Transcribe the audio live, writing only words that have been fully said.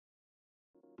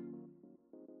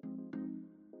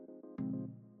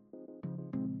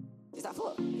They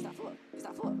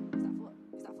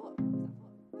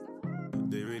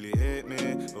really hate me,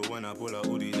 but when I pull out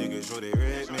all these niggas, sure they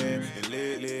rate me. And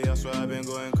lately, I swear I've been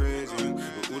going crazy.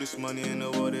 With all this money in the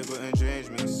world, they couldn't change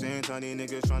me. Same time these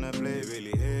niggas tryna play,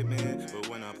 really hate me. But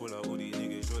when I pull out all these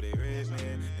niggas, sure they rate me.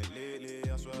 And lately,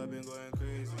 I swear I've been going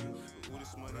crazy. With all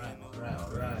this money in the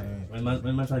world. Right.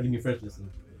 When man try to give me French lessons.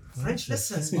 French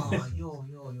lessons? Oh, yo,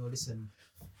 listen.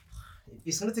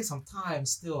 It's gonna take some time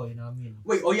still, you know what I mean?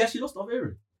 Wait, you actually lost off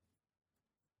hearing?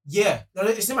 Yeah. No,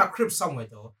 it's in my crib somewhere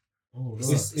though. Oh, right.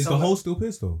 Is the hole still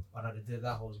pissed though? Oh, no,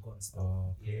 that hole's gone still.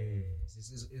 Oh, Yeah.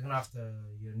 It's gonna have to,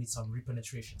 need some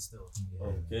repenetration still.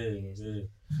 Okay.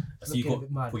 So you Looking a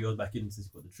bit mad. put yours back in since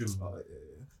you got the trim.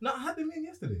 No, I had them in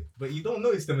yesterday, but you don't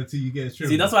notice them until you get a trim.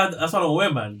 See, that's why I don't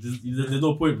wear, man. There's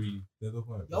no point really. There's no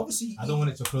point. Yeah, obviously, I don't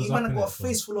want it to close you up. man innit, got a so-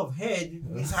 face full of hair.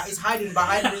 It's hiding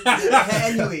behind the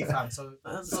hair anyway, fam. So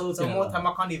more time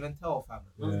I can't even tell, fam.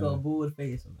 Man's got a bald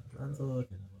face on that. Man's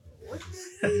okay.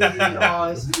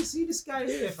 Oh, see this guy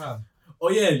here, fam. Oh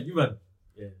yeah, you man.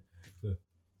 Yeah. Yeah.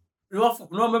 You know what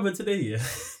I remember today, yeah?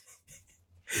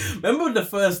 Remember the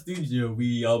first studio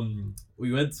we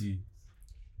went to?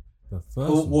 The first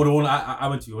Or one? the one I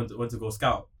went to go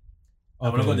scout.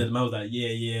 And when I got there, the man was like,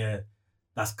 yeah,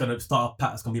 that's gonna start a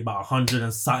pack. It's gonna be about 100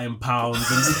 and something pounds.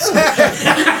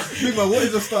 Big man, what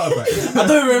is the starter pack? I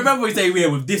don't even remember he saying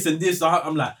with this and this. So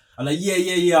I'm like,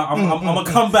 yeah. I'm gonna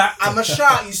come back. I'm gonna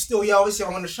shout you still. Yeah, obviously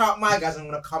I'm gonna shout my guys. I'm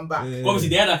gonna come back. Yeah. Obviously,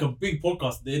 they had like a big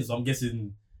podcast then, so I'm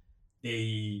guessing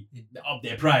they up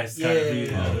their price. Kind of thing.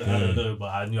 Yeah. I don't know, but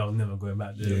I knew I was never going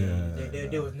back there. Yeah.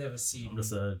 They would never see. I'm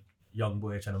just a young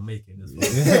boy trying to make it. This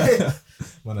Yeah.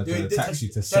 Man, I trying to tax you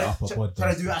to set up a podcast.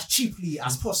 Trying to do it as cheaply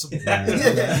as possible. Yeah.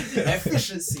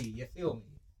 Efficiency, you feel me?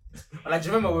 But like, do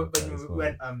you remember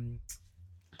when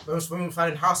we were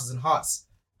finding houses and hearts,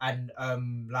 and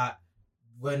like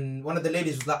when one of the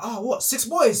ladies was like, "Oh, what? 6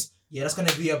 boys? Yeah, that's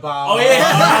gonna be about." Oh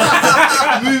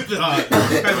yeah. Moved it.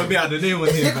 Can't even be out the name on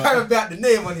You here. can't be out the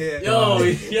name on here. Yo.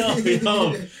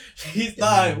 He's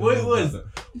dying. What it was?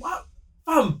 What?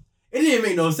 Fam. It didn't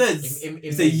make no sense.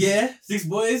 He said, 6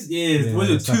 boys? Yeah. Was it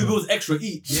 2 exactly. bills extra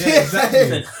each? Yeah, exactly. He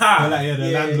said, ha. They're like,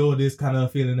 the landlord is kind of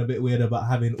feeling a bit weird about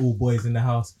having all boys in the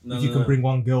house. If you can bring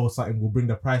one girl or something, we'll bring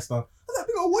the price down. I was like,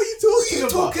 what are you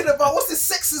talking about? What's this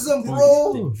sexism,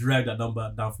 bro? They dragged that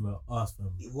number down from her ass,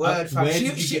 fam. Word, fam. Where She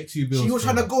did you get 2 bills was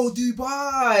from? trying to go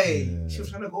Dubai. Yeah. She was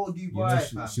trying to go Dubai, You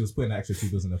know, fam. she was putting the extra 2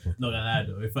 bills in her pocket. Not gonna lie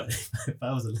though, if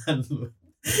I was a landlord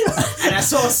And I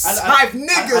saw 5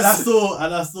 niggas.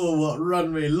 and I saw what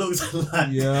runway looked like,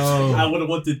 Yo. I would have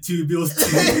wanted 2 bills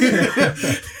too.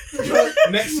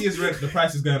 Next year's rent, the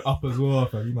price is going up as well.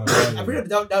 Fam. You might I believe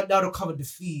that'll cover the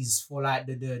fees for like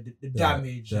the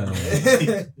damage.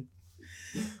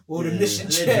 All the mission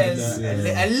chairs.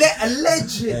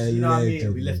 Alleged. You know what I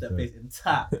mean? We left that place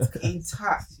intact.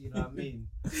 Intact. You know what I mean?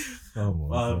 Come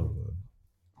on.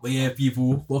 But yeah,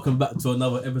 people, welcome back to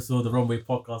another episode of the Runway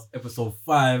Podcast, episode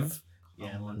 5.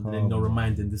 Yeah, man, no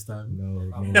reminding this time. No.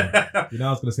 You know,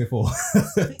 I was gonna say 4.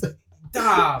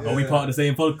 Damn. Are we part of the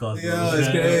same podcast? Yeah, bro? it's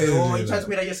great. Oh, you tried to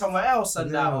be that you're somewhere else and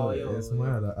that. Oh, yo, It's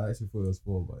mad. I actually thought it was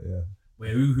 4, but yeah.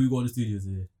 Wait, who got in the studios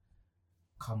here?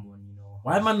 Come on, you know.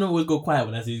 Why man always go quiet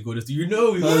when I say he's going to the studio?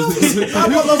 You know, You know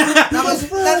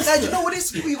what it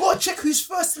is? You gotta check who's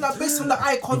first and that based on the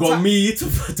eye we contact. got me to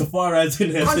Faraz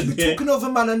in there. Can't you be talking over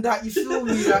man and that, you feel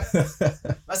me? Like,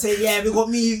 I say, yeah, we got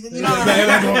me, you know,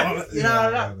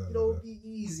 be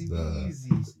easy.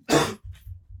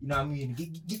 You know what I mean?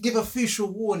 Give official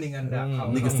warning and that.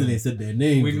 Niggas still ain't said their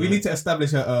name. We need to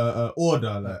establish a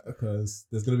order, like, because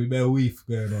there's gonna be bare weef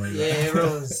going on. Yeah,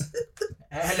 Rose.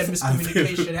 Hella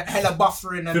miscommunication, hella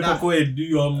buffering and Flip a that. coin,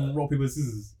 do rock, paper,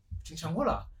 scissors.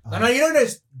 Chingchangwala. No, you know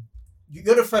this.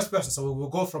 You're the first person, so we'll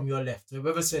go from your left.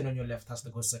 Whoever's sitting on your left has to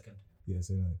go second. Yeah,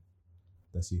 so no.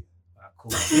 That's you. Alright,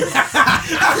 cool.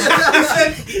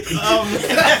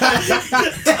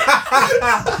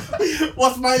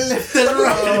 What's my left and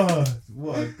right? Oh,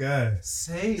 what a guy.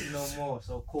 Say it no more.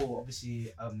 So cool.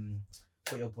 Obviously,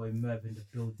 got your boy Merv in the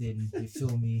building. You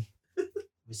feel me?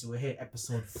 Obviously, we're here,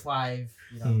 episode 5.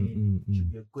 You know what I mean?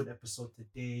 Should be a good episode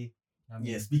today. You know what I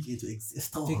mean? Yeah, speak into existence.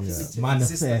 Speak Yeah. into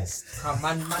Manifest. existence. Come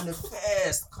on,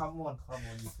 manifest. Come on.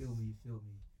 You feel me?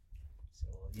 So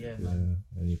yeah, Yeah. man.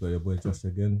 And you got your boy Josh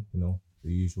again, you know,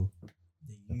 the usual. The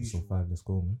Episode usual. 5, let's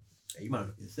go, man. Hey, you might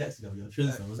look sexy though. You're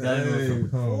trilling. What's going on?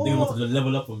 Niggas want to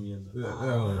level up on me. And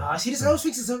See, this always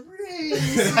thinks it's a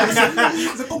race.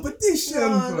 It's a competition.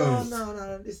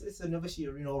 No. Listen, obviously,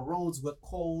 roads were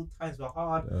cold, times were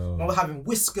hard. I was having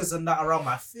whiskers and that around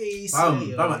my face.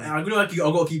 I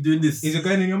gotta keep doing this. Is it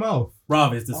going in your mouth?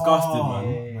 Bruv, it's disgusting,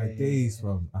 man. Yeah. My days,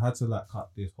 bro. I had to like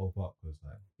cut this whole part because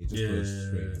like it just goes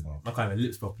straight in your mouth. I can't even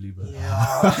lips properly, bro.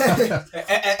 Hella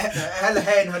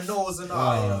hair in her nose and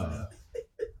all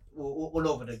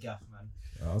over the gaff, man.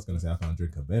 I was gonna say I can't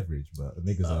drink a beverage, but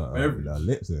niggas are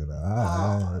lips in it.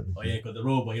 Oh yeah, got the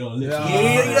robot, you don't lips.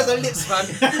 Yeah, he doesn't lips, man.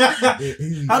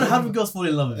 How do girls fall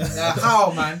in love with you?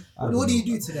 How, man? What do you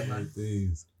do to them, man?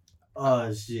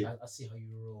 Oh shit. I see how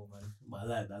you roll, man. But I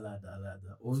like that.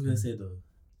 What was I gonna say though?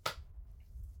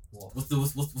 What?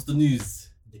 What's the news?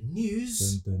 The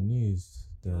news? The news.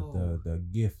 The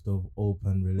gift of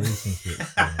open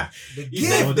relationships. The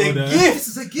gift. This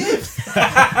is a gift.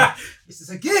 This is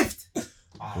a gift.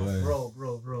 Bro.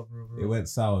 It went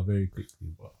sour very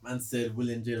quickly. But Man said Will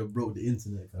and Jada broke the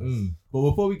internet. But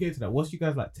before we get to that, what's you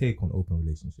guys like take on open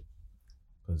relationships?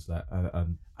 Because like I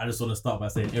just want to start by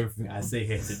saying everything I say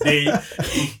here today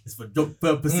is for joke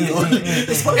purposes only.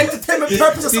 It's for entertainment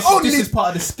purposes only. This is part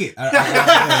of the skit.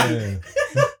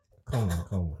 Come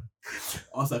on.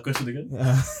 Ask that question again.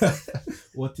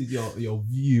 What is your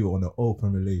view on an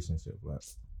open relationship? Like,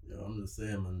 I'm just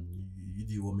saying, man. You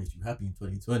do what makes you happy in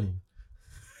 2020.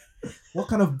 What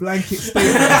kind of blanket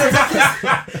statement?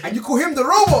 And you call him the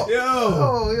robot?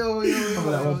 Yo.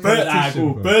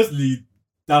 Personally,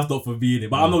 that's not for me,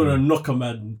 but I'm not gonna knock a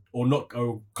man or knock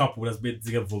a couple that's been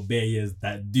together for bare years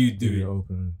that do it.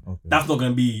 Open. That's not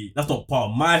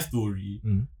part of my story,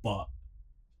 but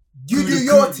you do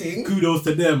your thing. Kudos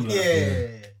to them.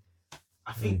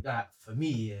 I think that for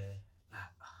me,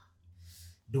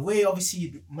 the way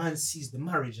obviously man sees the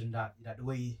marriage and that the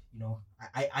way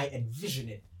I envision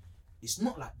it, it's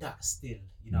not like that still.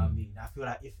 You know what I mean? I feel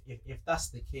like if that's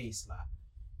the case, like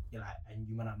you're like, and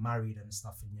you man are married and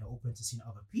stuff, and you're open to seeing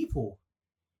other people,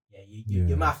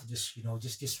 you might have to just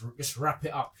wrap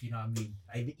it up. You know what I mean?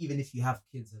 Like, even if you have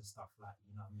kids and stuff, like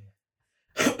you know what I mean.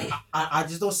 I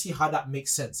just don't see how that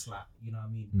makes sense. Like you know what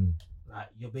I mean? Like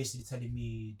you're basically telling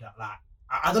me that like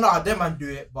I don't know how them man do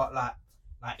it, but like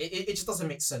it just doesn't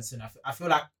make sense. And I feel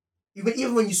like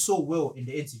even when you saw Will in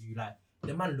the interview, like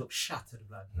the man looked shattered,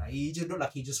 blood. Like he just looked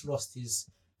like he just lost he's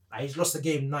lost the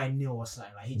game 9-0 or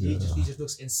something. Like he just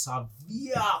looks in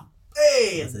severe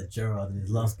pain. That's a Gerard in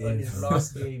his last game. Fam.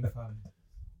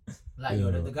 Like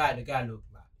the guy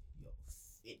looked like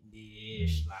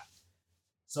finish like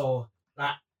so.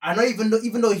 Like I know even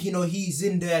though he's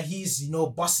in there, he's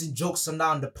busting jokes and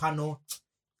down the panel,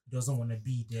 he doesn't want to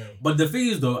be there. But the thing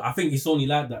is though, I think it's only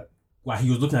like that. Like he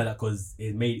was looking at that because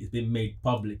it's been made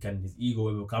public and his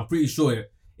ego. I'm pretty sure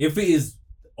if it is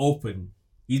open,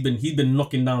 he's been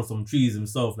knocking down some trees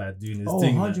himself, like doing his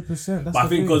thing. 100%. But I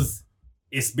think because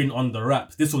it's been on the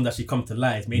wraps, this one actually come to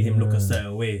light. It's made him look a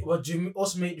certain way. Well, do you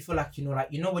also make you feel like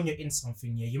when you're in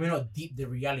something, you may not deep the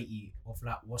reality of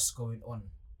like what's going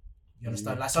on. You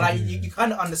understand? Like so, like you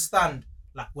kind of understand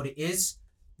like what it is,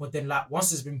 but then like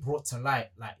once it's been brought to light,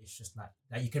 like it's just like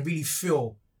you can really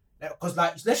feel, because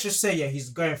like let's just say he's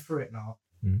going through it now.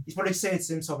 He's probably saying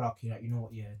to himself like, okay, like, you know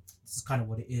what, this is kind of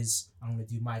what it is. I'm gonna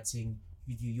do my thing,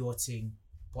 you do your thing,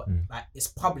 but like it's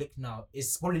public now.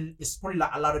 It's probably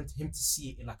like allowing him to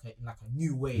see it in like a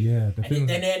new way. Yeah, and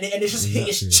it's just hit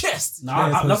his chest.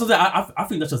 That's what I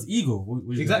think that's just ego.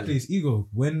 Exactly, it's ego.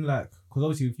 When like, because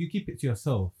obviously if you keep it to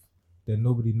yourself, then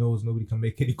nobody knows, nobody can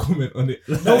make any comment on it.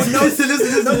 No, listen.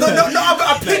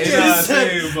 I'm picking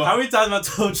it. How many times I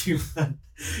told you, man?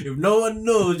 If no one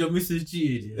knows your missus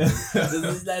cheated,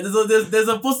 there's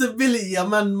a possibility a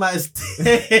man might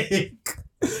stay.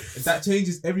 That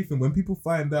changes everything. When people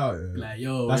find out,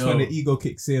 that's when the ego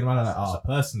kicks in. Man, like,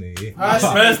 personally, I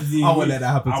won't let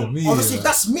that happen to me. Obviously, if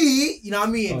that's me, you know what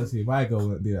I mean. Honestly, my girl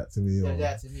won't do that to me.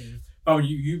 That to me. Oh,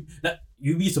 you'd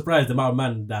be surprised the amount of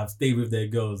men that have stayed with their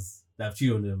girls that have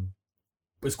cheated on them.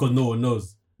 It's because no one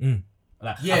knows.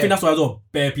 Like, I think that's why as well,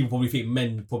 bare people probably think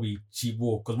men probably cheat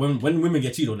more. Because when women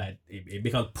get cheated on, like, it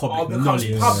becomes public knowledge.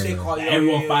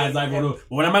 Everyone finds out. But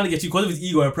when a man gets cheated, because of his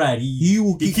ego and pride, he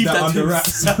will keep that under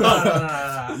wraps.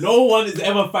 No one is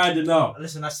ever finding out.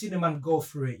 Listen, I've seen the man go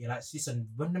through it. Like, listen,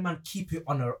 when the man keep it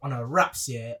on a wraps,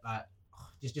 like,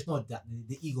 just know that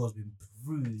the ego has been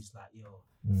bruised. Like,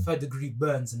 3rd degree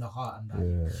burns in the heart and that.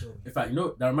 In fact,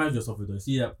 that reminds me of something though.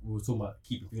 See that we were talking about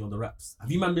keeping things on the wraps.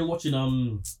 Have you man been watching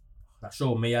that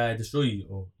show May I Destroy You?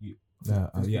 Or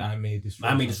I May Destroy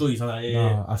You. I May Destroy You. Something like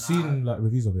that. I've seen like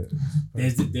reviews of it.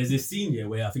 There's this scene here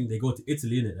where I think they go to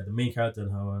Italy, innit? Like the main character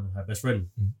and her best friend.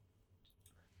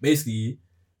 Basically,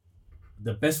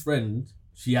 the best friend,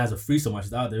 she has a threesome while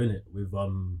she's out there, innit? With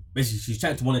basically she's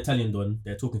chatting to one Italian don.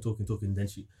 They're talking. Then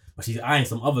she's eyeing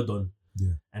some other don.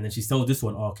 Yeah. And then she tells this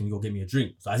one, "Oh, can you go get me a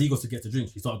drink?" So as he goes to get the drink,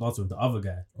 she starts dancing with the other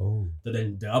guy. Oh. So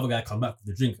then the other guy come back with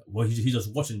the drink. Well, he's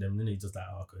just watching them, and then he's just like,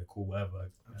 "Oh, okay, cool,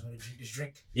 whatever." I'm trying to drink this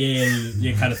drink.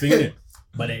 Yeah, kind of thing, innit?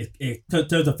 But it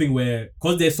turns a thing where,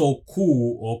 because they're so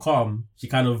cool or calm, she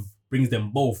kind of brings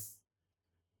them both.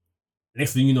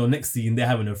 Next thing you know, next scene, they're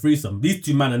having a threesome. These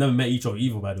two men have never met each other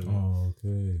either, by the way. Oh,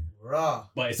 okay. Bruh.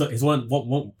 But it's one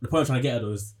the point I'm trying to get at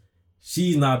though is,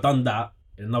 she's now done that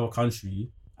in another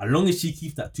country. As long as she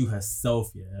keeps that to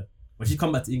herself, yeah, when she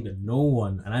come back to England, no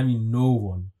one, and I mean no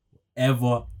one,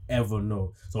 ever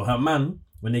know. So her man,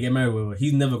 when they get married with her,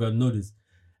 he's never gonna know this.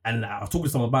 And I was talking to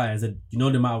someone about it and said, you know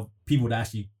the amount of people that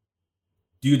actually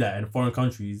do that in foreign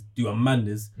countries, do a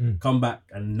madness, come back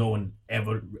and no one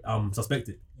ever suspect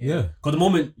it. Yeah. Because the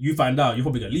moment you find out, you're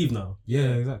probably gonna leave now.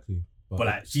 Yeah, exactly. But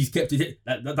like, she's kept it.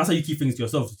 That's how you keep things to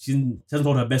yourself. She hasn't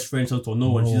told her best friend, she hasn't told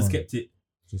no one. She just kept it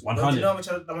 100. Do you know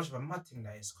how much of a mad thing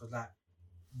that is? Because like,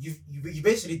 you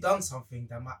basically done something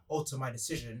that might alter my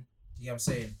decision. Do you get what I'm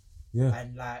saying? Yeah.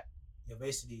 And like, you're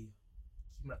basically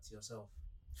keeping that to yourself.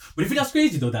 But you think that's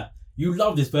crazy though, that you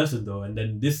love this person though, and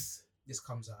then this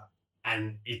comes out,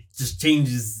 and it just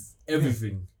changes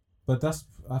everything. But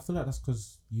I feel like that's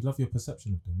because you love your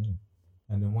perception of them, innit?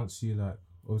 And then once you like,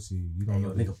 obviously you don't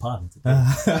know. Nigga, pardon.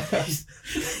 It's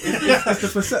the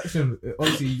perception.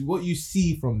 Obviously, what you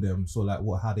see from them. So like,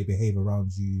 how they behave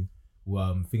around you,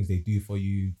 things they do for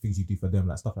you, things you do for them,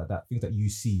 like stuff like that. Things that you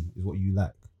see is what you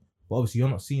like. But obviously, you're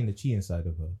not seeing the cheating side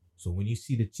of her. So when you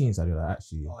see the cheating side, you're like,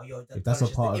 actually, if that's a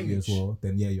part of you as well,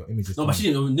 then yeah, your image is. No, but she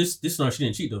didn't. This night she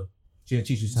didn't cheat though. She didn't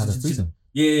cheat. She just had a threesome.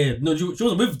 Yeah. No, she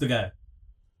wasn't with the guy.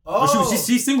 Oh, but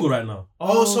she's single right now.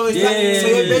 Oh, so it's like,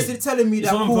 so you're basically telling me that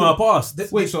someone from her past.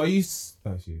 Wait, so are you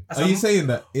saying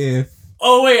that if?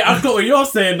 Oh wait, I've got what you're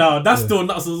saying now. That's still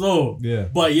nuts as well. Yeah.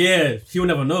 But yeah, she will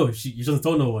never know. She doesn't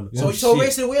tell no one. Yeah. So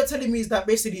basically, what you're telling me is that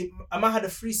basically, I might have had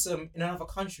a threesome in another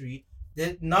country.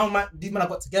 Now these men have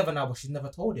got together now, but she's never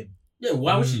told him. Yeah,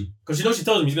 why would she? Because she knows she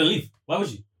tells him he's gonna leave. Why would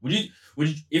she? Would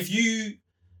you if you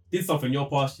did something in your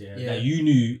past that you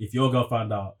knew if your girl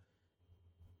found out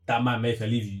that might make her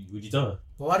leave you, would you tell her?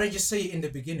 But why don't you say it in the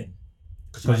beginning?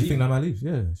 Because you think that might leave,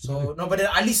 yeah. So no, but then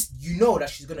at least you know that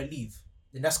she's gonna leave.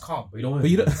 Then that's calm. But you don't want. But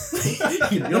you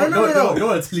don't. You don't want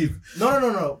her to leave.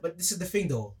 No. But this is the thing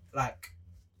though. Like,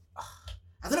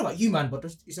 I don't know about you, man, but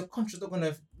is your conscience not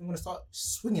gonna start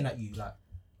swinging at you like?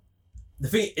 The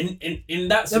thing in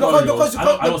that scenario, because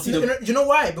I don't see the. You know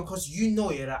why? Because you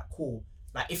know you're that cool.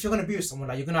 Like, if you're gonna be with someone,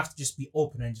 like, you're gonna have to just be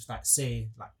open and just like say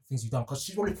like things you've done. Because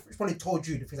she's probably told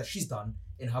you the things that she's done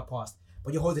in her past,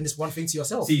 but you're holding this one thing to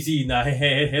yourself. See. Now,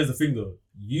 here's the thing though.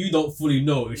 You don't fully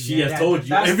know if she has told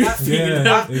you everything.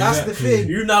 That's the thing.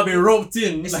 You've now been roped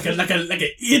in like an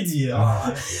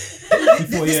idiot.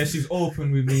 She's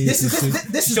open with me. This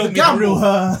is the gamble.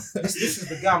 This is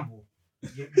the gamble.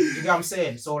 You get what I'm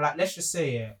saying? So like, let's just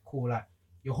say, cool, like,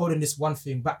 you're holding this one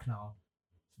thing back now.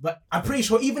 But I'm pretty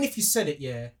sure even if you said it,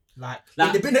 if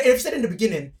you said it in the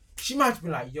beginning, she might have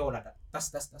been like, yo, like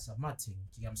that's a mad thing. Do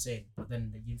you get what I'm saying? But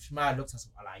then she might have looked at us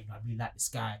like, I really like this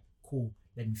guy. Cool,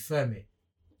 let me firm it.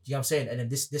 Do you know what I'm saying? And then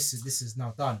this is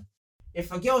now done.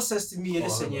 If a girl says to me,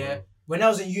 listen, when I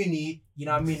was in uni, you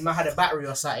know what I mean, I had a battery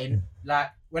or something, like,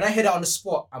 when I hit it on the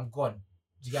spot, I'm gone.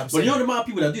 Do you get what I'm saying? But you know the amount of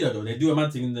people that do that though? They do a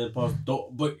mad thing in the past.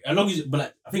 But as long as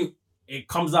like, I think it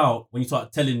comes out when you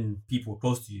start telling people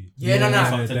close to you. Yeah,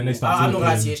 no. Then they start I'm not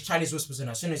gonna say it's Chinese whispers, and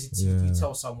as soon as you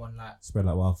tell someone, like, spread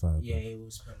like wildfire. Yeah, it will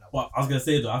spread like wildfire. But I was gonna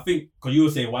say though, I think because you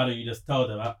were saying, why don't you just tell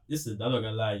them? Listen, I'm not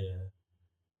gonna lie,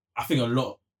 I think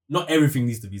not everything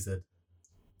needs to be said.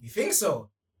 You think so?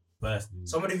 Personally,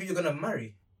 somebody who you're gonna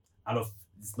marry.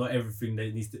 It's not everything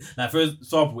that needs to. Like, for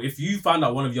example, if you find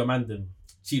out one of your man then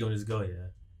cheat on his girl,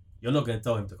 you're not gonna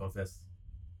tell him to confess.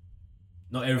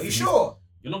 Not everything. Are you sure?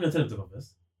 You're not gonna tell him to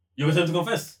confess. You're gonna tell him to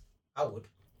confess. I would.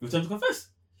 You're gonna tell him to confess.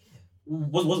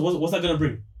 What's that gonna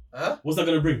bring? Huh? What's that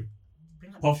gonna bring?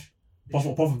 Puff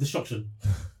of destruction.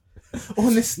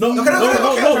 Honestly, no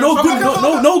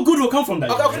good will come from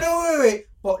that. Okay, no, wait.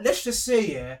 But let's just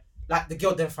say, like, the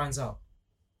girl then finds out.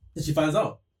 Then she finds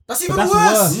out. That's even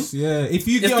worse. Yeah, if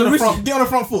you get on the front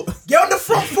foot. Get on the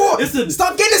front foot. Listen,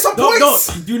 start getting some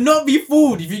points. Do not be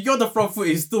fooled. If you get on the front foot,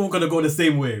 it's still gonna go the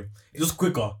same way. It's just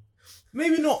quicker.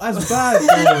 Maybe not as bad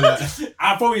though.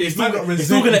 I probably it's Man still, got it's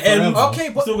still gonna end. resentment Okay,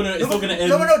 but it's still gonna end.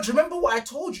 No. Do you remember what I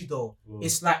told you though?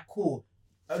 It's like cool.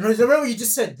 No, remember what you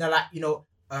just said that like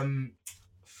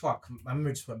fuck, my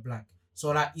memory just went blank.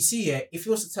 So like you see, if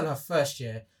you was to tell her first,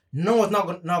 no one's not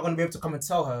gonna be able to come and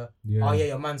tell her. Yeah. Oh yeah,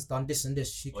 your man's done this and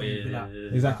this. She can be like,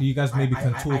 Exactly. You guys maybe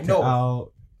can talk it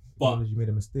out. But you made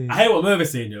a mistake. I hear what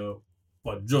Mervin's saying, yo.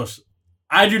 But Josh,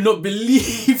 I do not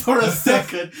believe for a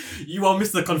second you are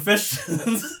Mr.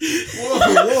 Confessions.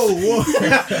 Whoa.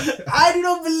 I do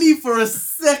not believe for a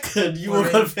second you will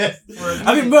confess.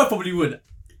 I mean, Merv probably would.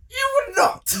 You would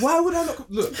not. Why would I not?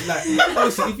 Look, like,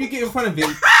 obviously, if you get in front of it,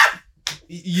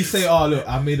 you say, "Oh, look,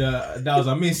 that was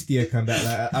a mistake, and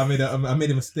that, like, I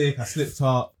made a mistake. I slipped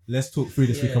up. Let's talk through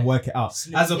this. We can work it out."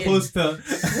 As opposed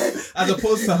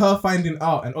to her finding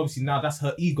out, and obviously now that's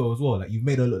her ego as well. Like you've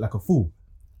made her look like a fool.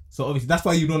 So obviously that's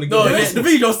why you don't want to No, get the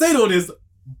thing you're saying all this,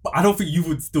 but I don't think you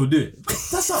would still do it.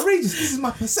 That's outrageous. This is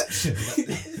my perception.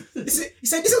 you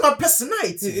said this is my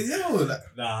personality.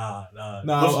 Nah.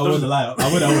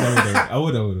 I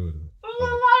would. I would.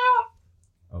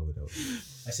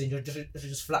 I said you're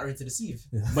just flattering to deceive.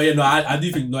 But yeah, no, I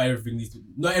do think not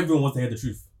everyone wants to hear the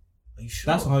truth. Are you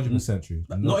sure? That's 100% true.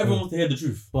 Not everyone wants to hear the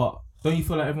truth. But don't you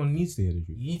feel like everyone needs to hear the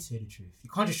truth? You need to hear the truth. You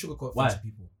can't just sugarcoat Why? things to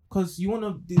people. Because you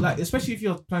want to, like, especially if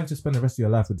you're planning to spend the rest of your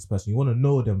life with this person, you want to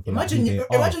know them. For Imagine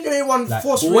like, you're in one Like,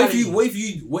 force But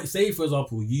reality. say for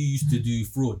example, you used to do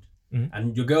fraud,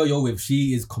 and your girl you're with,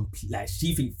 she is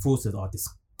she thinks fraudsters are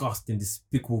disgusting,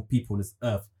 despicable people on this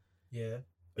earth. Yeah.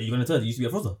 Are you gonna tell her you used to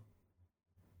be a fraudster?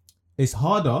 It's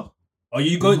harder. Are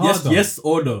you going yes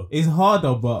or no? It's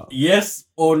harder, but Yes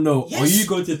or no? Yes. Are you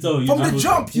going to tell you From the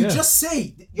jump, you Yeah. just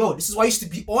say, "Yo, this is why I used to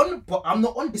be on, but I'm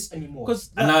not on this anymore."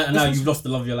 because and now you've lost the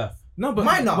love of your life. no, but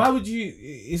Why not? why would you?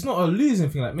 It's not a losing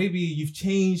thing. Like maybe you've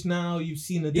changed now. You've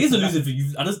seen a. It is a different- losing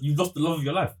thing. You've lost the love of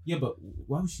your life. Yeah, but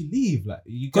why would she leave? Like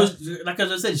you Because, guys, like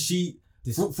as I said,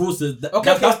 fraudster.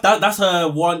 Okay. That's her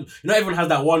one. You know, everyone has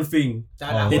that one thing they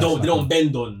that's don't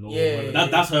bend on. Or Yeah.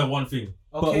 That's her one thing.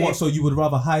 but Okay. what? So you would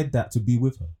rather hide that to be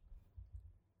with her?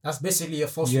 That's basically a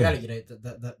false Yeah. reality. Like, You're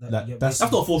that's- That's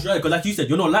basically- not false reality, because like you said,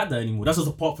 you're not like that anymore. That's just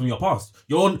apart from your past.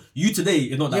 You today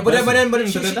is not that. Yeah, but then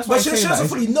So then that's but what she I'm saying, doesn't like,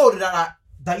 fully know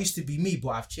that used to be me, but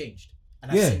I've changed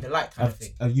and I've Yeah. seen the light kind of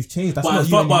thing. You've changed. That's But not as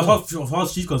you far, anymore. as far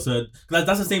as she's concerned,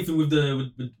 that's the same thing with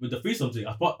the threesome thing.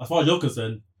 As far as you're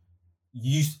concerned,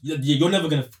 you're never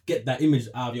gonna get that image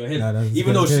out of your head. Nah, that's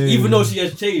even okay. though she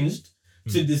has changed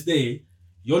to this day,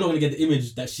 you're not gonna get the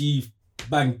image that she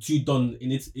banged two done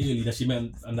in Italy that she met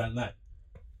on that night.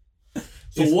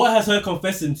 So what has her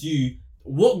confessing to you?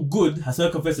 What good has her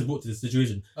confessing brought to the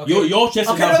situation? Okay. Your chest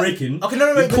is now breaking. Okay,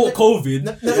 no, You caught COVID.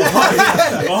 No.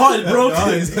 Your heart is broken.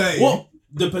 No, it's hurting.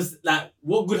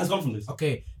 What good has come from this?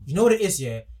 Okay, you know what it is,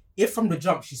 yeah? If from the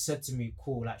jump she said to me,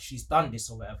 cool, like she's done this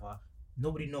or whatever,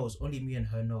 nobody knows, only me and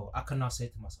her know. I can now say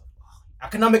to myself, I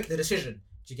can now make the decision.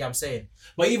 Do you get what I'm saying?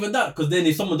 But even that, because then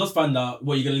if someone does find out,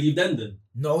 what, you're gonna leave then?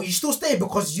 No, you still stay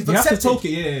because you've You have accepted. to talk it.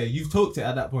 Yeah, you've talked it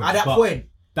at that point. At that But point.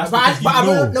 that's but because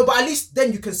you know. no, but at least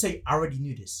then you can say, I already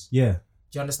knew this. Yeah.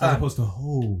 Do you As understand? opposed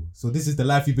to, so this is the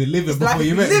life you've been living It's before like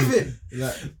you met me. living.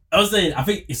 Like, I was saying, I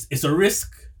think it's a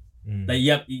risk.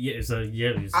 That it's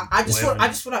I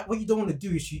just feel like what you don't want to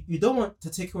do is you don't want to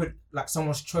take away like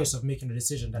someone's choice of making a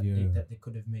decision that they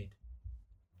could have made.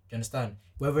 Do you understand?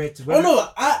 Oh no,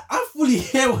 I fully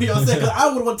hear what you're saying, because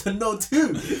I would want to know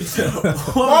too.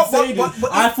 What I'm saying is,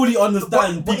 I fully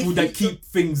understand but people if that you- keep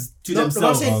things to No,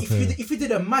 themselves. but I'm saying Okay. if you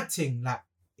did a mad thing like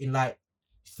in like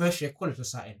first year college or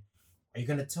something, are you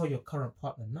gonna tell your current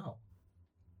partner now?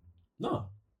 No.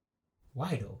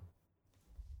 Why though?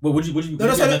 Well, would you? No,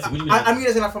 what sorry, do you mean? I mean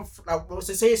as in like from like well,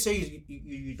 so say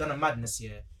you done a madness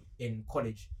here in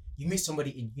college. You meet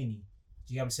somebody in uni.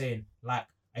 Do you get what I'm saying? Like,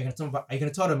 are you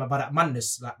gonna tell them about that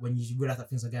madness like when you realize that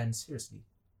things are getting seriously?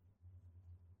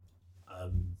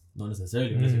 Not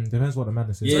necessarily. depends what the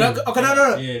madness is. Yeah. So, okay,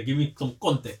 no. Yeah, give me some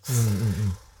context.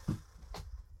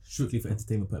 Strictly for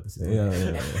entertainment purposes. Yeah.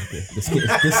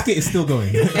 Okay. The skit is still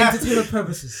going. Entertainment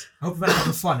purposes. I hope you're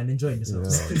having fun and enjoying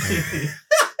yourselves.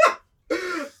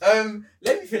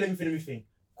 Let me think.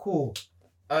 Cool.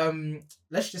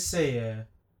 Let's just say,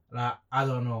 like, I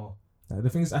don't know. The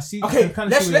thing is, I see. Okay, I can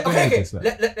kind of see where you're going with this,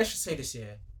 like. Let's just say this,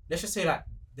 yeah. Let's just say like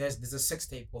there's a sex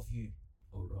tape of you,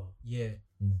 Oh, bro. yeah,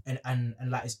 and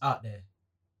like it's out there,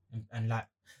 and like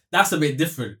That's a bit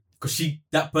different, because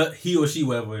he or she,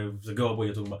 whatever, if it's a girl or boy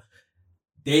you're talking about,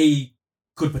 they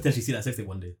could potentially see that sex tape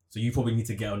one day. So you probably need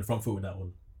to get on the front foot with that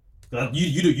one.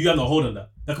 You have no hold on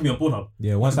that. That can be on Pornhub.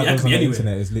 Yeah, once that That goes could on be the anywhere.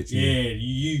 internet, it's literally. Yeah,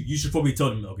 you should probably tell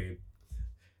them, okay,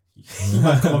 you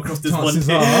might come across this one Chances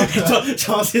day. are.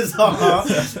 Chances are.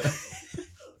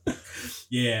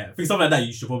 Yeah, I think something like that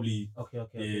you should probably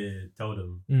Okay. tell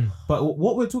them. But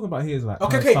what we're talking about here is like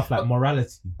Okay. stuff like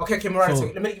morality. Okay, morality.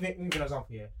 So- Let me give you an example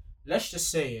here. Let's just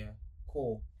say,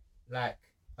 cool. Like,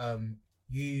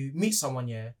 you meet someone,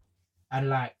 and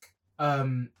like,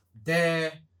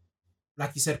 they're,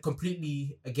 like you said,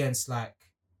 completely against like,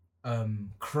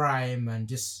 crime and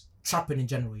just trapping in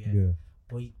general, Yeah.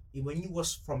 But when you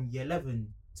was from year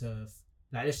 11 to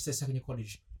like, let's just say second year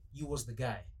college, you was the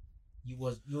guy.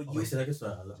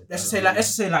 Let's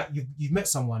just say like you've met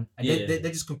someone and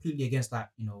they're just completely against like,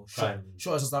 you know, shooters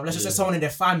and stuff. Let's just say someone in their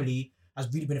family has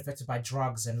really been affected by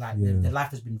drugs and like their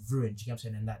life has been ruined. You get what I'm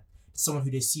saying? And that someone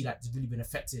who they see like has really been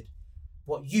affected.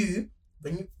 But you,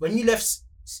 when you left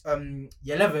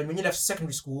year 11, when you left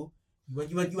secondary school, when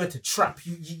you went to trap,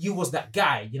 you was that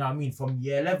guy. You know what I mean? From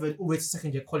year 11 all the way to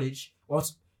second year college, or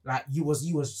like you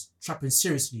was trapping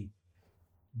seriously.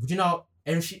 Would you know?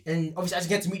 And obviously as you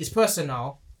get to meet this person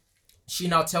now, she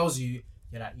now tells you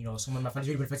that, you know, someone in my family's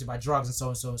really been affected by drugs and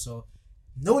so on, so.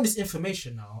 Knowing this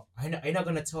information now, I'm not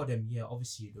gonna tell them,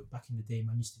 obviously, look, back in the day,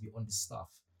 man used to be on this stuff.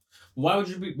 Why would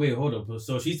you be? Wait, hold up.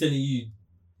 So she's telling you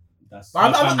that's.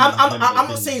 But I'm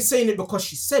not saying it because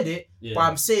she said it, Yeah. but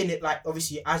I'm saying it like,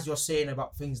 obviously, as you're saying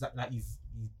about things that like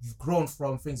you've grown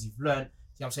from, things you've learned.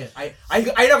 You know what I'm saying? Are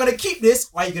you not gonna keep this,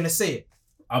 or are you gonna say it?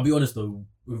 I'll be honest though,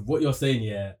 with what you're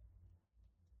saying,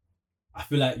 I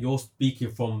feel like you're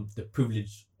speaking from the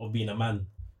privilege of being a man.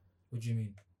 What do you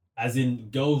mean? As in,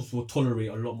 girls will tolerate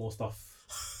a lot more stuff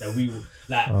than we will.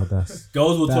 Like, that's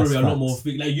girls will tolerate a lot facts.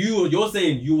 more. Like you're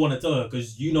saying you want to tell her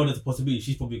because you know there's a possibility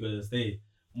she's probably gonna stay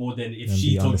more than if And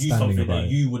she be told you understanding something about that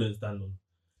it. you wouldn't stand on.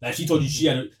 Like she told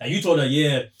you you told her,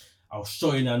 I was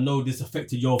shot and I know this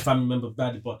affected your family member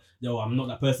badly, but I'm not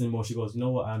that person anymore. She goes, you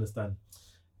know what? I understand.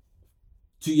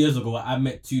 2 years ago, I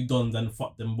met 2 dons and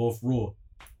fucked them both raw.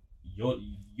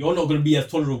 You're not gonna be as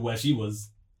tolerable as she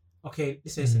was. Okay,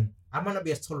 listen. I might not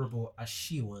be as tolerable as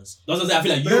she was. That's what I'm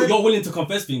saying. I feel like you're willing to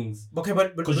confess things. Okay,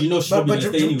 but because you know she's probably gonna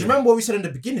stay anyway. Do you remember what we said in the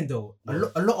beginning though?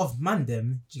 A lot of man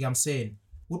them, do you get what I'm saying,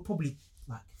 would probably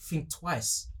like think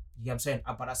twice, you get what I'm saying,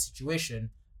 about that situation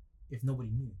if nobody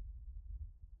knew.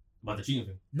 About the cheating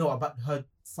thing? No, about her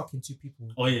fucking 2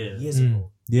 people years Mm.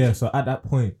 ago. Yeah, so at that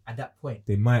point,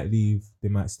 They might leave, they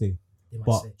might stay.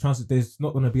 But stay. chances, there's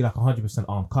not going to be like 100%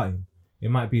 arm cutting. It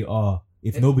might be,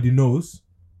 if nobody knows,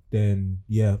 then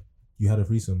you had a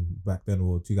threesome back then,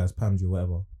 or 2 guys pammed you, or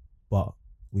whatever. But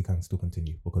we can still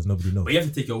continue because nobody knows. But you have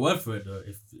to take your word for it though.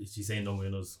 If she's saying nobody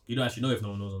knows, you don't actually know if no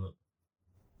one knows or not.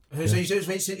 So you're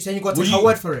saying you got to take her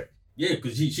word for it? Yeah,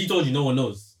 because she told you no one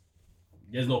knows.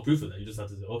 There's no proof of that. You just have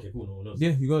to say, okay, cool, no one knows. Yeah,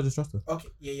 you gotta just trust her. Okay,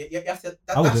 you have to.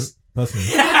 I wouldn't, personally.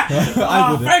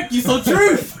 I wouldn't. Thank you, some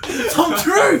truth! Some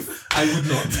truth! I would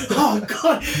not. Oh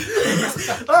God!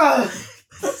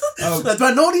 Do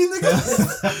I know these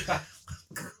niggas?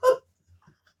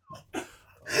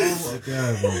 Oh my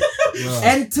God, bro.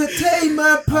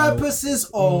 Entertainment purposes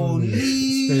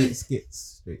only. Straight skits.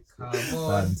 Straight Come skits.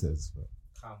 on. Banters, bro.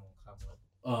 Come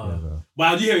Yeah, on. bro. But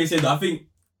I do hear what you say though. I think,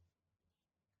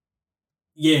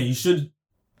 you should.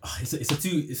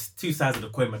 It's two sides of the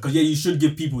coin, man. Because you should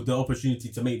give people the opportunity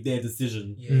to make their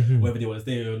decision Yeah. whether they want to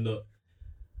stay or not.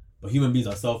 But human beings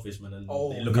are selfish, man, and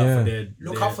Oh, they look out for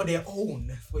their out for their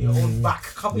own, for your own back.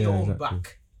 Cover your own exactly.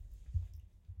 back.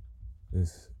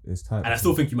 It's tight. And I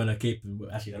still think you man are capable.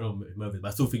 Actually, I don't know Mervyn, but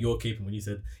I still think you're capable when you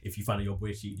said if you find out your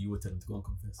boy cheated, you would tell him to go and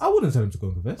confess. I wouldn't tell him to go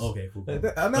and confess. Okay, cool. I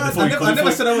before you-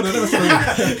 never said I would. I never said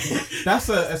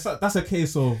I would. That's a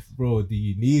case of, bro, do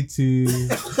you need to?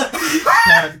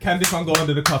 Can this one go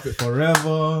under the carpet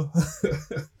forever?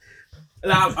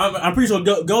 Like, I'm pretty sure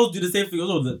girls do the same thing as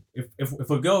well. That if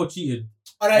a girl cheated,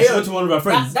 Alright, and she went to one of her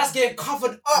friends, that's getting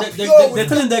covered up. they're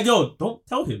telling their girl, don't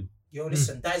tell him. Yo,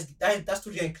 listen, that's what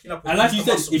you're getting clean up. And like you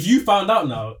said, if you found out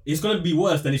now, it's gonna be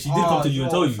worse than if she did come to you and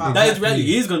tell you. fam. That is reality.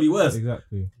 It is gonna be worse.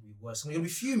 Exactly. worse, I'm gonna be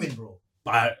fuming, bro.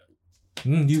 But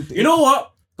You know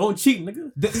what? Don't cheat,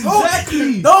 nigga.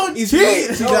 Exactly. Don't It's cheat.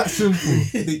 literally that simple.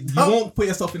 You won't put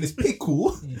yourself in this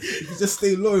pickle if you just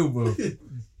stay loyal, bro.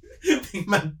 Big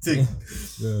man thing.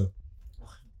 Yeah.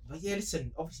 But yeah,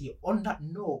 listen, obviously, on that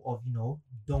note of,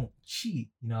 don't cheat,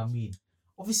 you know what I mean?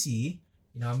 Obviously,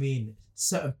 you know what I mean,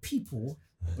 certain people.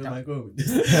 Where am I going with this?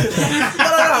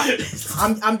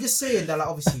 No. I'm just saying that, like,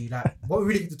 obviously, like, what we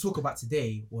really get to talk about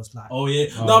today was like. Oh yeah.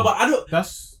 No, but I don't.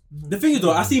 That's The thing is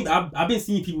though, I've been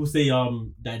seeing people say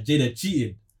that Jada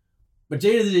cheated, but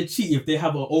Jada didn't cheat if they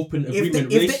have an open agreement.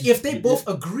 If they both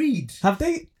agreed. have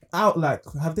they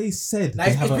said Like,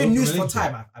 they have it's an been open news for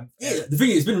relationship? time. Yeah, the thing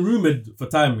is, it's been rumored for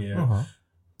time, yeah. Uh-huh.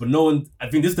 But no one. I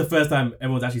think this is the first time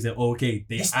everyone's actually said, "Oh, okay,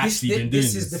 they've actually been doing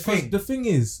this this." is the thing. The thing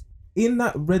is, in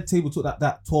that red table talk,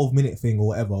 that 12-minute thing or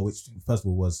whatever, which first of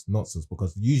all was nonsense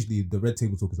because usually the red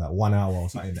table talk is like 1 hour or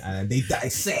something, and they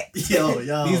dissect.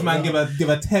 These man give a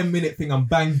 10-minute thing and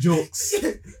bang jokes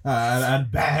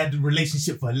and bad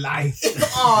relationship for life.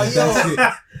 That's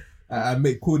it. And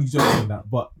make corny jokes on that,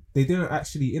 but they didn't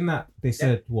actually. In that, they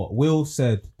said what Will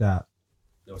said that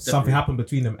something happened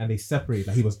between them and they separated.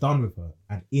 Like he was done with her,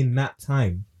 and in that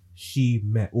time, she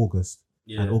met August.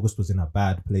 Yeah. And August was in a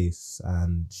bad place,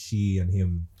 and she and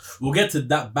him. We'll get to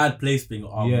that bad place thing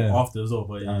after as well.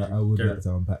 But I would like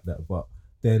to unpack that. But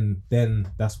then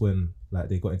that's when like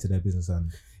they got into their business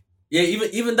and. Yeah,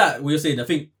 even that what you're saying, I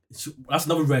think that's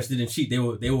another reason she didn't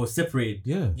cheat. They were separated.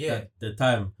 Yeah. At the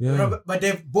time. Yeah. No, but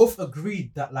they've both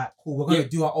agreed that like, cool, we're gonna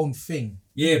do our own thing.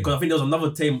 Yeah, because I think there was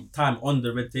another time on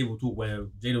the red table talk where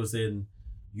Jada was saying,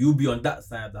 "You be on that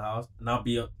side of the house,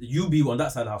 and you be on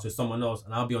that side of the house with someone else,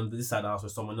 and I'll be on this side of the house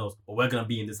with someone else. But we're gonna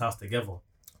be in this house together."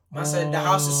 Man said the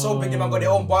house is so big, they might got their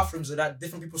own bathrooms and that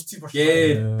different people's toothbrushes.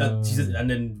 Yeah. That she said, and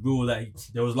then we were like,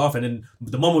 there was laughing, and then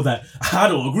the mum was like, "I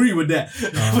don't agree with that,"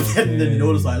 but then they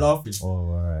all just like laughing. Oh,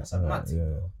 right. That's mad.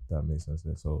 Yeah, that makes sense.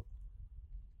 There. So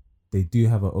they do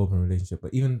have an open relationship,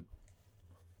 but even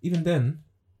then,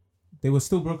 they were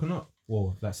still broken up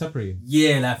or like separated.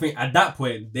 Yeah, and I think at that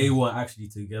point they weren't actually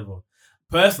together.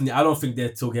 Personally, I don't think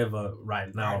they're together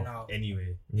right now.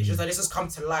 Anyway, it's just that this has come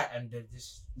to light, and they're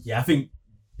just. Yeah, I think.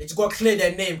 They just got to clear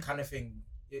their name kind of thing.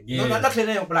 Yeah. Not clear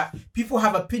their name, but like people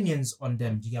have opinions on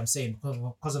them, do you get what I'm saying?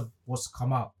 Because of what's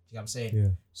come out, do you get what I'm saying? Yeah.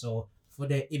 So for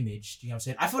their image, do you get what I'm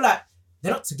saying? I feel like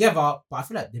they're not together, but I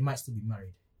feel like they might still be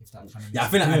married. If that kind of I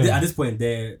feel like at this point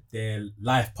they're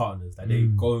life partners. Like they're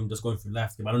going through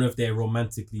life together. I don't know if they're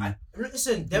romantically.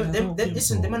 Listen,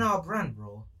 they man are a brand,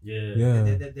 bro. Yeah.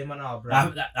 They man are a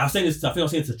brand. I was saying this. I think I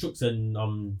was saying to Chooks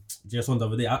and Jason the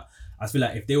other day. I feel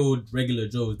like if they were regular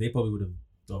Joes, they probably would have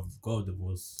got a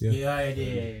divorce. Yeah.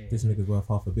 This nigga's worth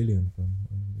 $500 million.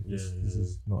 This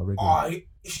is not a regular. Oh,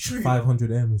 it's true.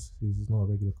 500 M's. This is not a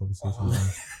regular conversation.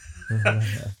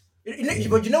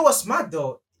 But you know what's mad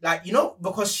though? Like, you know,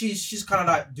 because she's kind of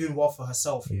like doing well for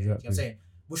herself. Yeah, exactly. You know what I'm saying?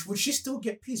 Would she still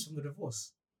get peace from the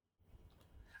divorce?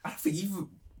 I don't think even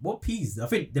what peace. I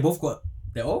think they both got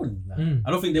their own. Like,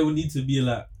 I don't think they would need to be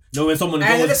like. No, when someone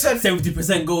goes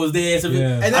 70% goes there, and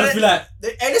then I just feel like.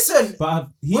 Hey, listen, but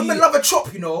women love a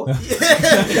chop, you know. I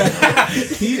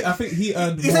think he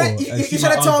earned more. You should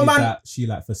have told man that she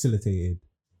like facilitated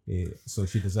it, so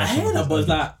she deserves. I hear that, but it's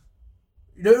like.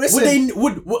 Listen,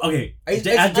 okay?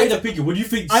 Jada Pinkett, would you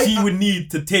think she would need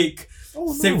to take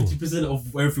 70%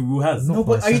 of everything Will has? No,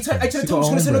 but are you telling me she's going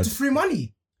to send her to free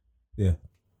money? Yeah.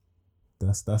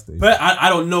 That's the issue. But I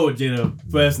don't know Jada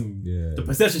personally. Yeah. The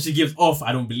perception she gives off,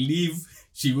 I don't believe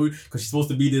she would, because she's supposed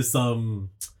to be this I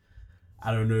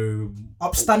don't know,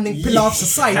 upstanding pillar of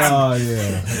society. Oh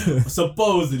yeah.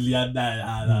 Supposedly, I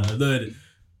don't know.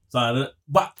 So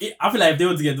I feel like if they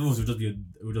were to get divorced, it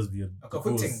would just be a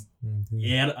quick thing.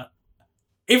 Yeah.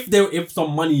 If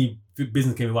some money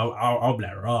business came in, I'll be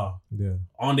like, raw. Yeah.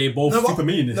 Aren't they both super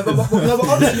mean? No, but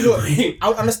honestly, look,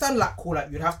 I understand like cool, like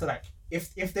you'd have to like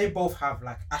if they both have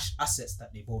like assets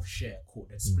that they both share, cool,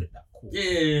 then split that, cool.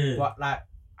 Yeah. But like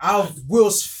out of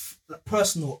Will's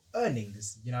personal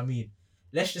earnings, you know what I mean?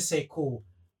 Let's just say, cool,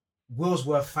 Will's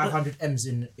worth 500 M's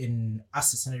in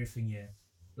assets and everything, yeah.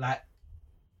 Like,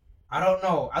 I don't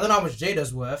know how much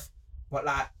Jada's worth, but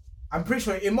like, I'm pretty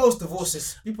sure in most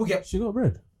divorces, people get. She got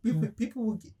bread. People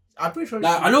will get. I'm pretty sure.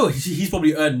 Like, I know he's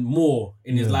probably earned more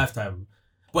in his lifetime,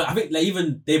 but I think like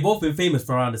even they both been famous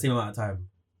for around the same amount of time.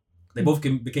 They both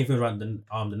became famous around the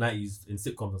 90s in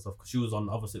sitcoms and stuff because she was on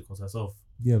other sitcoms herself.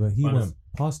 Yeah, but he went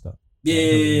past that.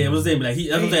 Yeah, I was saying, but like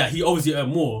he obviously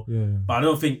earned more. Yeah. But I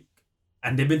don't think,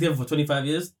 and they've been together for 25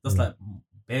 years. That's like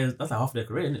half their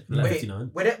career, isn't it? Like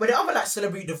 59. Were there other like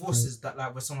celebrity divorces that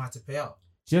like where someone had to pay out?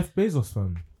 Jeff Bezos,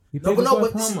 fam. He paid how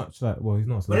much? Like, well, he's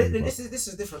not. But this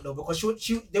is different though because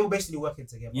they were basically working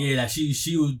together. Yeah, like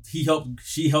she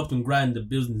helped him grind the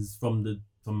business from the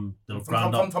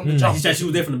ground up. From the jump. She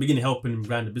was there from the beginning helping him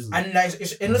grind the business. And like,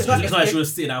 it's not like she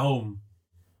was sitting at home,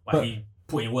 but he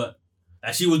put in work.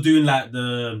 Like she was doing like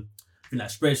the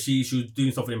spreadsheet. She was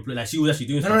doing stuff with employees. Like she was actually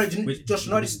doing stuff. No, Josh,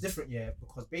 this is different, yeah,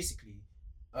 because basically,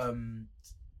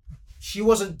 she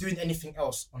wasn't doing anything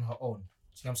else on her own.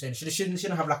 You know what I'm saying? She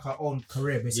didn't have like her own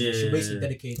career basically. Yeah. She basically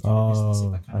dedicated to the business.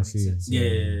 If that kind of makes sense.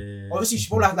 Yeah. Obviously, she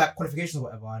probably had like qualifications or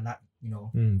whatever, and that you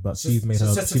know. But she made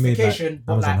like,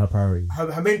 Amazon her priority.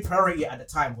 Her main priority at the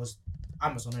time was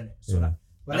Amazon, innit? So like,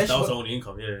 but that was her only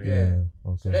income. Yeah.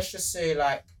 Okay. So let's just say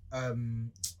like let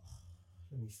me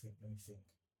think.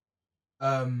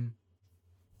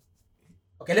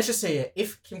 Okay, let's just say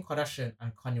if Kim Kardashian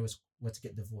and Kanye were to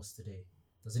get divorced today,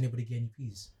 does anybody get any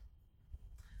peas?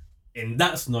 In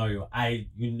that scenario,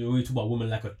 when you talk about women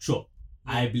like a chop,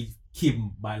 I believe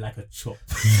Kim might like a chop.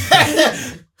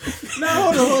 No,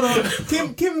 hold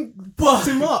on. Kim bust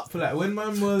him up like when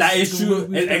man was. That is true.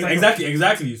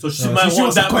 Exactly. So she might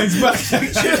want that coins back.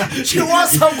 She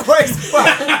wants some coins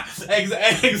back.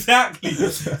 Exactly.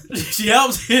 She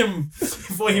helps him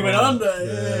before he went under.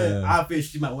 Yeah. I think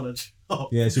she might want a chop.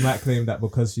 Yeah, she might claim that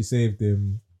because she saved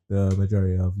him, the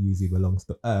majority of Yeezy belongs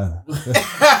to her.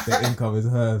 The income is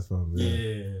hers from.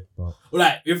 Yeah. But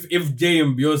Like if Jay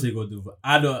and Beyonce go do,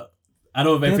 I don't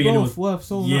they're think anyone's both worth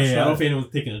so much. I don't Like, think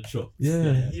anyone's taking a chop.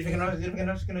 yeah. You think I'm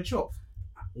just gonna chop?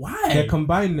 Why? Their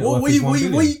combined net worth What is $1 you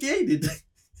billion. gained?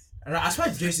 And I swear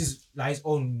Jason's like his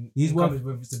own. He's income worth- is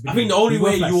worth I think the only He's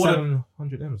way worth like you want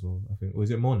 700 M's or I think, or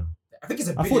is it more now? I think he's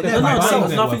a I thought billionaire that- by no, himself.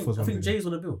 net worth was I think $1 Jay's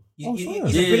on the bill. He's Oh, he's sorry. a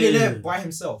Yeah. billionaire by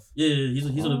himself. Yeah, he's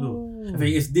on the bill. I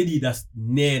think it's Diddy that's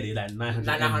nearly like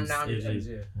 900 M's.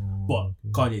 Yeah. But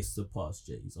Kanye surpassed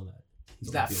Jay. He's on that.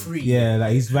 He's like free. Yeah,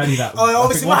 like he's valued at. Oh,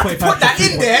 obviously, I had to put that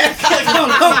in there.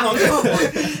 Come on.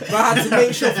 But I had to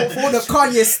make sure for all the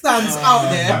Kanye stands out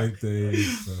there. My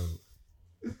days, bro.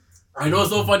 I know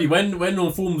it's so funny when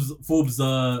Forbes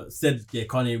said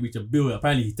Kanye reached a bill.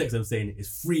 Apparently he texted him saying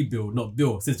it's free bill, not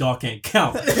bill, since y'all can't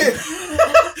count. Oh,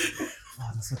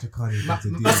 that's such a Kanye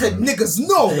thing to do. I said, bro. niggas,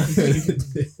 no.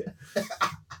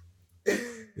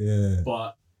 Yeah.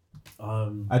 But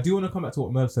I do want to come back to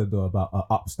what Merv said though about an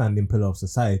upstanding pillar of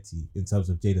society in terms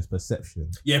of Jada's perception.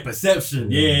 perception.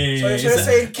 So you're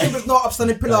saying Kim is not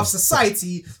upstanding pillar of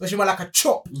society, but she might like a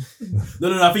chop.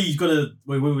 No. I think he's gonna.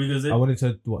 Wait, what were you gonna say? I wanted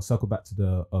to circle back to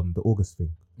the August thing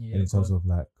in terms of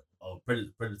like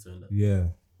Predator. And that. yeah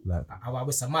like I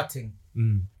was a matting.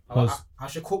 because I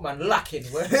should call man lacking.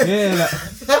 yeah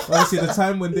like obviously the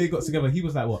time when they got together he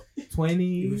was like what 20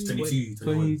 He was 22,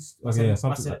 21. okay yeah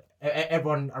something like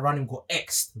everyone around him got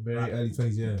X'd. very early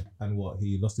 20s yeah and what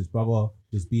he lost his brother,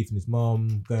 his beef and his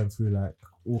mom, going through like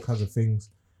all kinds of things,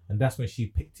 and that's when she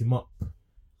picked him up,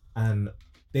 and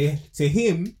to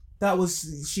him that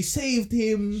was she saved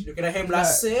him. Looking at him like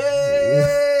savior.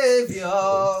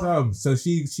 So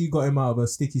she got him out of a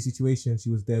sticky situation.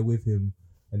 She was there with him,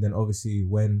 and then obviously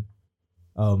when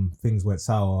things went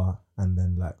sour, and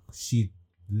then like she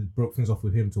broke things off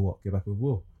with him to get back with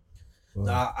Will.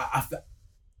 Nah,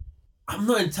 I'm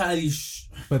not entirely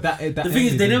sure. But that The thing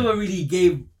is, they never really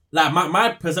gave like my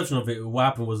perception of it. What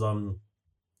happened was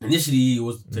initially it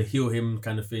was to heal him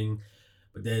kind of thing,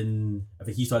 but then I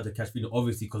think he started to catch feelings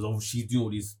obviously because she's doing all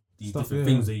these Stuff, different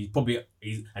things. So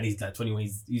he's like 21.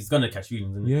 He's gonna catch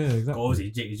feelings. And yeah exactly.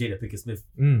 obviously Jada Pinkett Smith.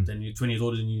 Then you're 20 years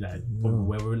older than you, like probably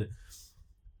wherever in it.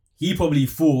 He probably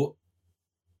thought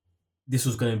this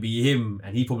was gonna be him,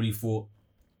 and he probably thought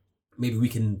maybe we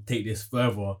can take this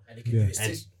further. And he can do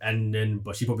his And then,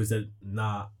 but she probably said,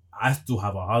 "Nah, I still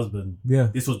have a husband. Yeah.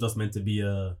 This was just meant to be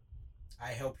a I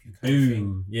help you kind of thing.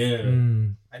 boom, yeah." And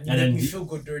you And make then me feel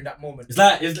good during that moment. It's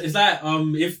like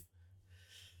if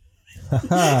Be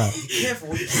careful.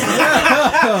 no,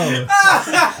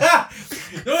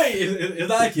 wait, it's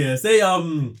like say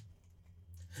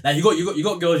like you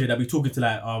got girls here that be talking to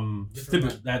like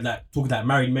Different like talking to like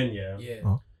married men, yeah,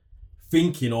 Yeah.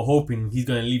 thinking or hoping he's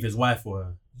gonna leave his wife for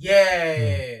her.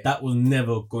 Yeah. That was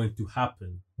never going to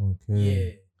happen.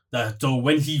 Okay. Yeah. So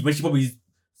when she probably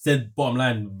said bottom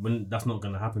line, when that's not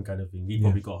gonna happen kind of thing, he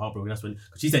probably got heartbroken. That's when,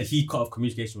 cause she said he cut off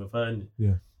communication with her.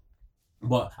 Yeah.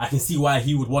 But I can see why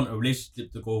he would want a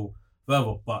relationship to go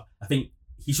further. But I think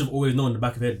he should have always known in the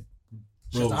back of his head,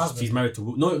 bro, she's married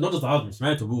to no, not just the husband. She's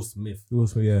married to Will Smith.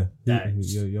 Also, yeah. That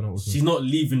You're not. She's not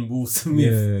leaving Will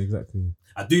Smith. Yeah, exactly.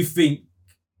 I do think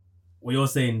what you're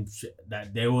saying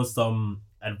that there was some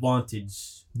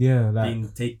advantage Yeah, like being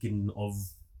taken of.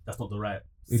 That's not the right.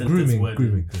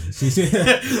 grooming. See,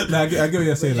 I get what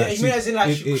you're saying. Yeah, Like, you mean as in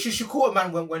like it- she caught a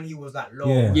man when he was like low.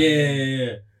 Yeah.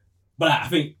 Yeah. But I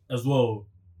think as well,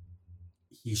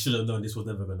 he should have known this was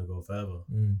never going to go further.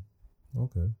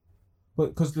 Okay.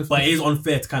 But it is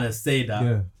unfair to kind of say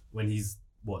that when he's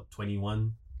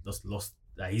 21, just lost.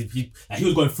 Like he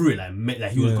was going through it.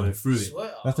 Like he was going through it.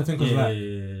 that's the thing. Cause like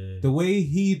the way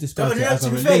he described it as a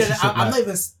to be fair, relationship. I'm like,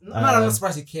 not even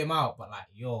surprised he came out, but like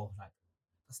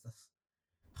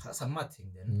that's a mad thing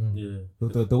then.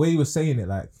 Yeah. The way he was saying it,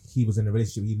 like he was in a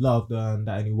relationship, he loved her and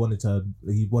that, and he wanted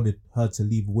her to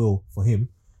leave Will for him,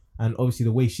 and obviously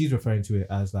the way she's referring to it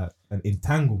as like an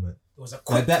entanglement. It was a Like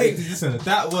quick that, thing. listen,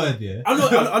 that word, yeah. I'm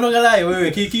not gonna lie.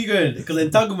 Wait, keep going. Because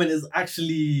entanglement is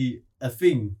actually a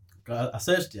thing. I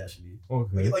searched it actually.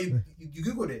 Okay. You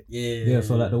googled it? Yeah. Yeah,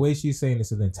 so like the way she's saying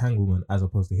it's an entanglement as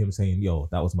opposed to him saying, yo,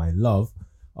 that was my love.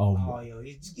 Yo,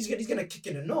 he's gonna kick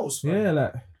in the nose. Fam. Yeah,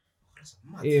 like That's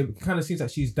mad. it kind of seems like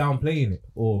she's downplaying it.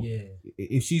 Or Yeah.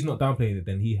 if she's not downplaying it,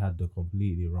 then he had the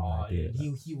completely wrong idea.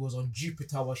 Yeah. He was on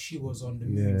Jupiter while she was on the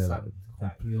moon. Yeah, Fam.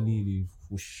 like, completely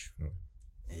whoosh.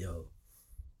 Hey, yo,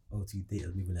 O2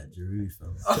 Data's moving at Giroud,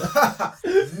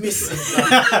 fam. Missing.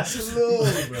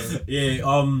 Slow, bro.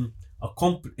 Yeah,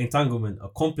 entanglement, a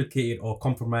complicated or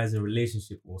compromising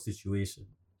relationship or situation.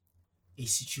 A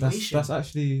situation. That's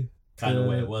actually Kind of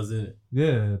way it was, isn't it?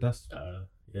 yeah. That's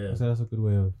Yeah. a good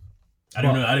way of. I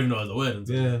didn't even know it was a word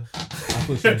until. Yeah, I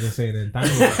thought she was just saying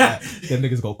entanglement. Like, them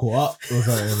niggas got caught up or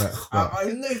something like. I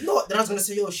know if not, then I was gonna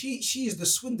say, yo, she is the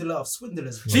swindler of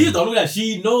swindlers. She's the look at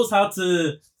she knows how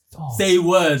to say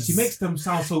words. She makes them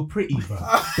sound so pretty, bro.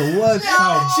 The words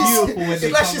sound beautiful when It's they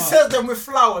like come she out. says them with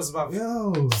flowers, man.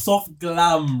 Yo. soft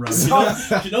glam, bro.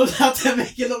 She knows how to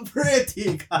make it look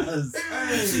pretty, cuz.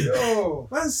 Yo.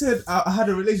 Man said I had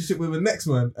a relationship with a next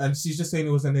man, and she's just saying it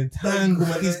was an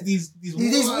entanglement. These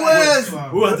words.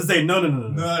 man. We have to say no.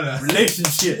 No.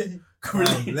 Relationship.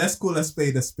 Let's call a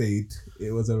spade a spade.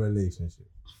 It was a relationship.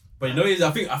 But you know,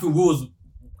 I think Will was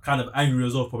kind of angry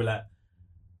as well. Probably like,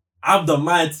 I've done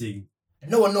my thing.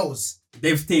 No one knows.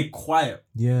 They've stayed quiet.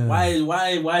 Yeah. Why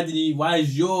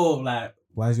is your like?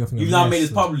 Why is your thing? You've now made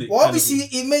this public. Well, obviously,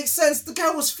 it makes sense. The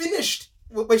guy was finished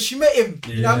when she met him.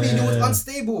 You know what I mean? He was Yeah.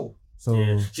 unstable. So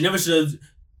Yeah. She never should have.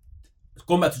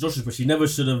 Going back to Josh's, but she never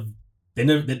should have. They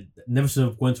never should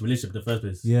have gone into a relationship in the first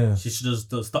place. yeah. She should have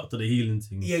still stuck to the healing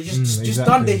thing. Yeah, just exactly.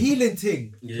 done the healing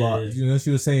thing. Yeah. But you know, she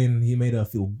was saying he made her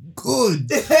feel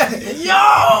good.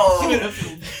 Yo!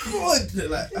 Good.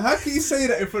 Like, how can you say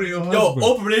that in front of your Yo, husband?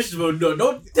 open relationship, no,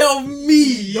 don't tell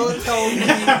me. Don't tell me.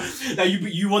 That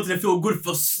you wanted to feel good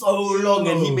for so long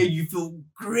and he made you feel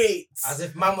great. As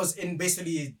if man was in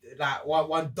basically like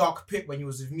one dark pit when he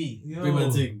was with me. Yo.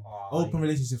 Women thing. Open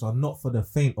relationships are not for the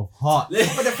faint of heart.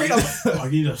 But the thing of I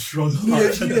need a strong you need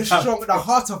a strong, the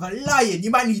heart of a lion. You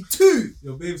might need two.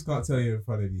 Your babes can't tell you in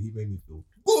front of you. He made me feel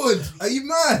good. Are you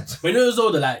mad? But you know, it's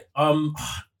all the like,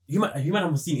 you might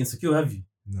haven't seen Insecure, have you?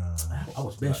 Nah. I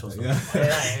was bare shows. Yeah.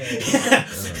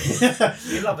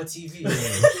 You love a TV.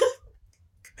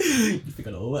 You think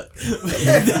I know what?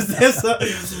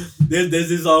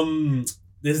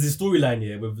 There's this storyline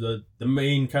here with the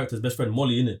main character's best friend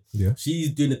Molly, innit? Yeah.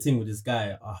 She's doing a thing with this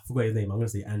guy. I forgot his name. I'm gonna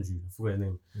say Andrew. I forgot his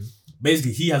name. Mm.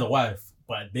 Basically, he has a wife,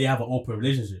 but they have an open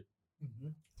relationship.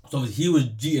 So obviously he was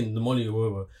cheating the Molly or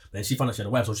whatever. Then she found out she had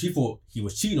a wife, so she thought he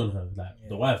was cheating on her, like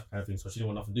the wife kind of thing. So she didn't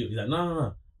want nothing to do. He's like,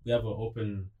 no. We have an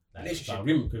open Relationship.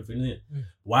 agreement, isn't it?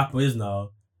 What happened is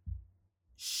now,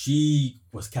 she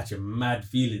was catching mad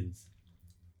feelings.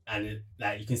 And it,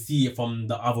 like you can see it from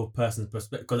the other person's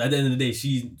perspective. Because at the end of the day,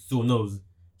 she still knows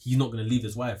he's not going to leave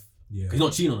his wife. Yeah. 'Cause he's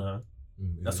not cheating on her.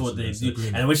 That's what they do.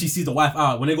 agreement. And when she sees the wife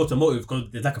out, when they go to Motive, because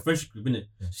there's like a friendship group, innit?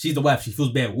 Yeah. She's the wife, she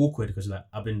feels bare awkward because she's like,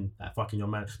 I've been like fucking your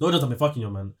man. No, I've been fucking your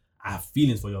man. I have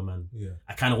feelings for your man. Yeah.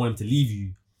 I kind of want him to leave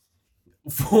you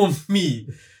for me.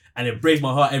 And it breaks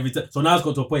my heart every time. So now it's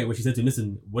got to a point where she said to him,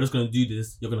 listen, we're just going to do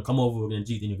this. You're going to come over, we're going to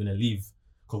cheat, then you're going to leave.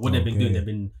 Because what they've been doing, they've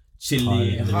been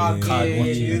chilling. and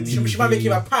Hugging. She might make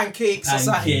him a pancakes or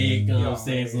something. you know what I'm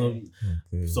Yeah. saying?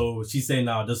 Okay. So she's saying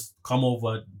now, just come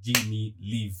over, cheat me,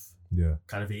 leave. Yeah.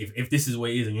 Kind of thing. If this is what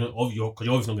it is, and because you're obviously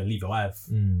not going to leave your wife.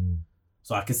 Mm.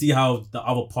 So I can see how the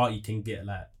other party can get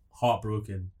like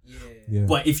heartbroken. Yeah.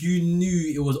 But if you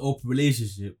knew it was an open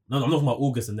relationship, no, I'm not talking about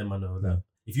August and them, I know. Like,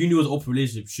 if you knew it was an open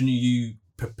relationship, shouldn't you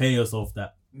prepare yourself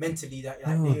that? Mentally, that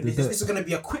No, like, this is going to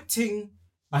be a quick thing.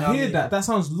 I hear that. That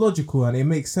sounds logical and it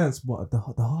makes sense, but the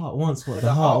heart wants what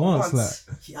the heart wants.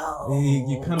 Like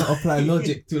you cannot apply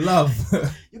logic to love.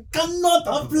 You cannot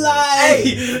apply.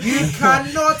 Hey, you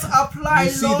cannot apply You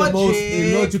see logic the most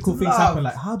illogical to things love. happen.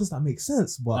 Like, how does that make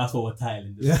sense? But That's what we're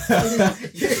titling this.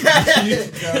 yeah,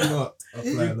 you cannot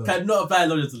apply logic. Cannot apply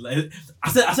logic to life.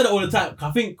 I said it all the time.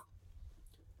 I think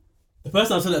the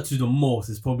person I've said that to the most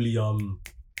is probably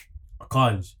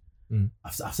Akanj.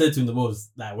 I've said it to him the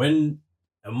most. Like when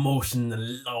emotion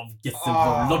and love gets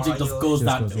involved, logic just goes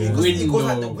out the It window. goes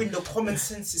out the window. Common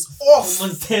sense is off.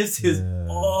 Common sense is Yeah.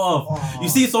 off. Oh. You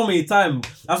see so many times.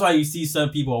 That's why you see certain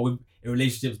people with in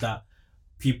relationships that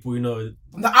people, you know,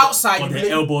 From the outside, got you their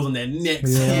really- elbows on their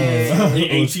necks. Yeah.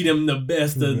 They treat them the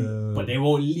best, Yeah. but they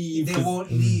won't leave. they 'cause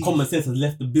won't leave. Common sense has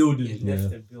left the building. It Yeah. left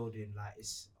the building. Like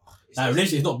it's Like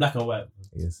relationship is not black and white.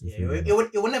 Yes, yeah, it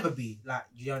will never be like.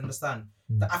 You understand?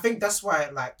 I think that's why,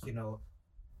 like, you know,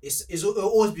 it'll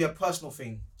always be a personal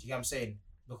thing. Do you get what I'm saying?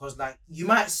 because like you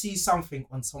might see something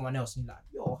on someone else and you're like,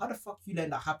 yo, how the fuck you let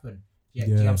that happen? Yeah,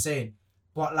 do you know what I'm saying?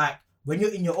 But like when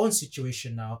you're in your own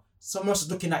situation now, someone's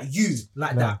looking at you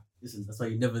like that. Listen, that's why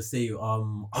you never say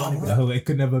it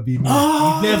could never be me.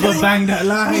 You never bang that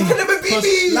line. It could never be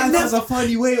me. Life has a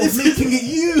funny way of making it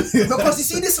you. Because you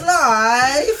see this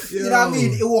life, you know what I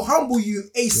mean? It will humble you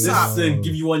ASAP. Listen,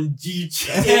 give you one G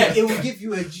check. Yeah, it will give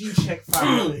you a G check,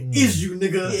 fam. Is you,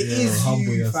 nigga. It is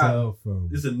humble you, yourself, fam.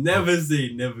 Listen, never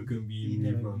say never can be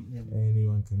me, bro.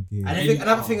 Anyone can give. And I think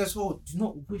another thing as well, do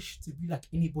not wish to be like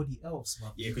anybody else,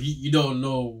 man. Yeah, because you don't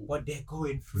know what they're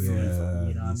going through. Yeah,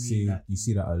 you know what I mean? You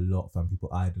see that a lot, fam. People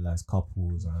idolize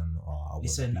couples and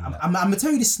listen, I'm gonna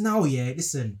tell you this now, yeah.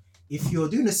 Listen, if you're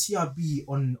doing a CRB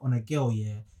on a girl,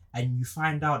 yeah, and you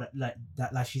find out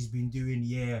that she's been doing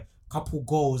couple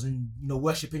goals and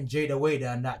worshipping Jada Wader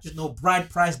and that, just know bride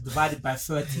price divided by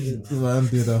 13. Man,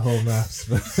 do the whole maths.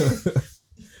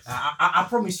 I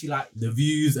promise you, like the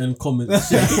views and comments.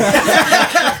 For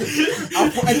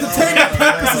entertainment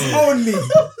purposes only.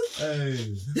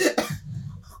 Hey.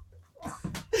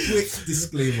 Quick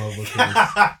disclaimer,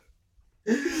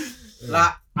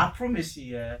 like I promise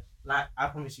you,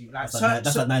 like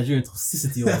that's like Nigerian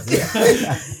toxicity.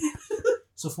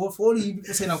 So for all you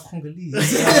people saying I'm Congolese,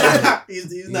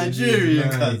 he's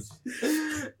Nigerian.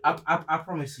 I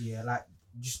promise you, like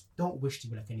just don't wish to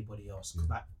be like anybody else. Cause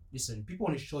like, listen, people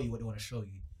want to show you what they want to show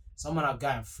you. Someone are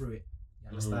going through it. You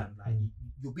understand? Like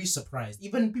you'll be surprised.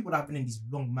 Even people that have been in these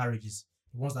long marriages,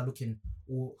 the ones that are looking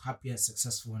all happy and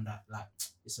successful and that, like,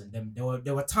 listen,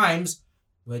 there were times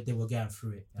where they were going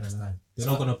through it. You understand? They're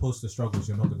not gonna post the struggles.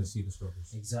 You're not gonna see the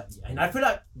struggles. Exactly. And I feel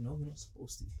like we're not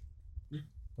supposed to.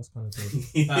 That's kind of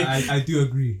crazy. I do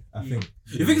agree. I think.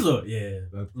 You think so? Yeah.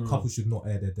 Couples should not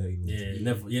air their dirty laundry. Yeah,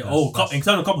 never. Yeah. In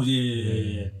terms of couples,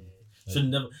 yeah. Should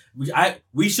never.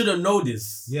 We shouldn't know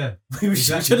this. Yeah. We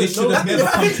should have never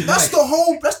come to that's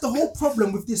the whole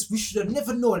problem with this. We should have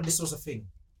never known this was a thing.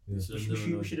 Yeah.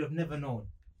 We should have never known.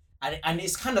 And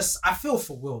it's kind of, I feel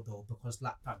for Will though, because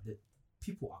like the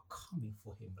people are coming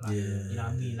for him. Like, you know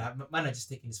what I mean? Like, man are just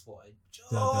taking this for a joke.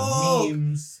 The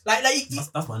memes. Like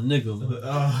that's my nigga,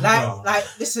 man. Like,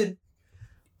 listen,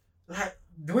 like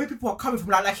the way people are coming from,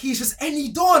 like he's just any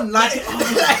don. Like,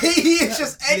 he's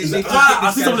just any.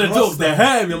 I see some of the jokes they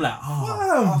hurt me. I'm like,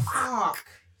 fuck.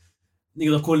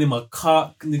 Niggas are calling him a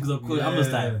cock. Niggas are calling. I'm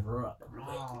just like, bro,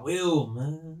 Will,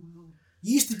 man.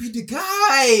 You used to be the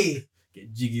guy.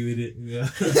 Get jiggy with it. Yeah.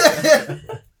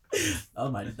 That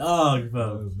was my dog,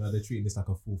 fam. Now they're treating this like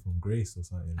a fall from grace or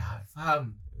something.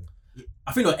 Fam.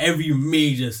 I think that every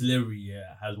major celebrity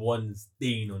has one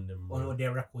stain on them. On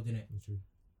their record, innit?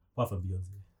 Apart from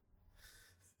Beyonce.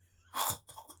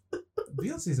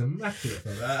 Beyonce's immaculate,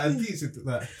 fam. I think it's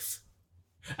that.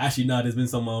 Actually, nah, there's been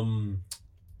some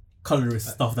colorist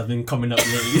stuff that's been coming up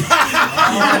lately.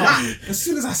 As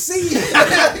soon as I see it.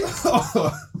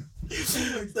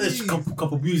 There's a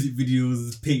couple music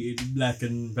videos painted in black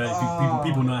and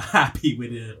people not happy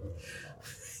with it.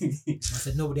 I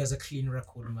said nobody has a clean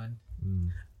record, man.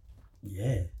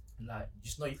 Yeah. Like,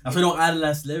 just not. I feel don't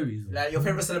idolize celebrities. Like, your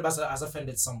favorite celebrity has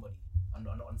offended somebody,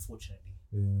 unfortunately.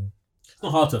 Yeah. It's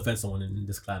not hard to offend someone in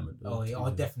this climate. Though.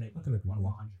 Definitely.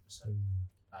 100%.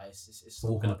 It's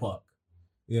walk in the park.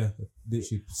 Yeah,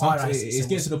 literally. It's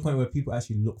getting to the point where people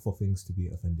actually look for things to be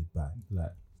offended by.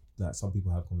 Like some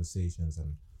people have conversations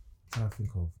and I'm trying to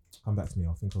think of. Come back to me.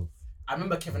 I'll think of. I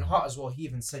remember Kevin Hart as well. He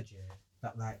even said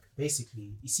that like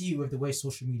basically you see with the way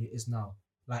social media is now.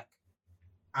 Like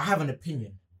I have an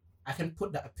opinion. I can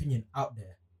put that opinion out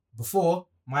there. Before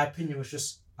my opinion was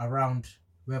just around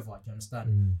whoever. Do you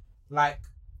understand? Like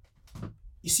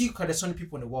you see, because there's so many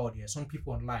people in the world here, so many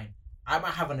people online. I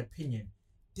might have an opinion.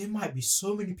 There might be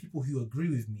so many people who agree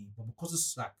with me, but because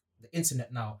it's like the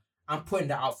internet now, I'm putting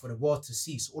that out for the world to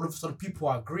see. So all of a sudden, people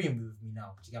are agreeing with me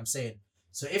now. Do you get what I'm saying?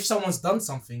 So if someone's done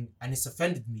something and it's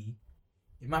offended me,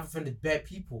 it might have offended bare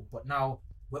people, but now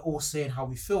we're all saying how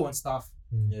we feel and stuff.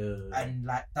 Yeah. And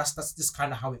like that's just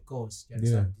kind of how it goes. You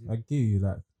understand? Yeah, I get you.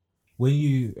 Like when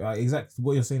you exactly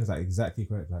what you're saying is like exactly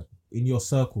correct. Like in your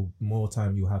circle, more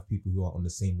time you have people who are on the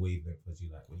same wavelength as you.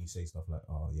 Like when you say stuff like,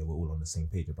 "Oh yeah, we're all on the same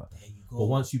page about that." There you go. But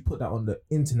once you put that on the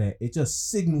internet, it just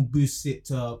signal boosts it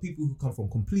to people who come from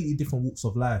completely different walks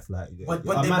of life. Like, but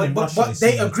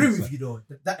they agree with you though,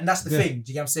 and that's the thing.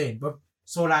 Do you get what I'm saying? But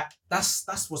so like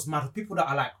that's what's mad. People that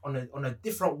are like on a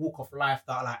different walk of life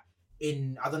that are like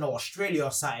in I don't know Australia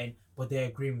or something, but they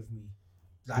agree with me.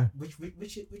 Like which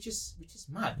is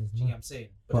mad. Do you get what I'm saying?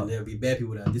 But then there'll be bad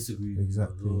people that disagree.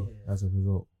 Exactly. As a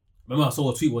result. Remember, I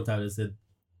saw a tweet one time that said,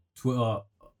 Twitter,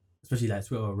 especially like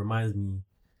Twitter, reminds me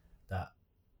that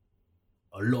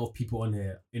a lot of people on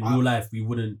here in real life, we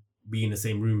wouldn't be in the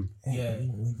same room. Yeah.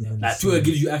 Like Twitter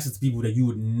gives you access to people that you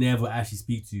would never actually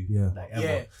speak to. Yeah. Like ever.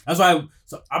 Yeah. That's why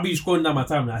I'll be scrolling down my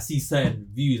time and I see certain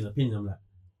views and opinions. I'm like,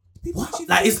 People what? actually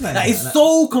Like think it's like like that. it's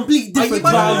so completely different to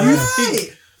how you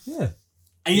think. Yeah.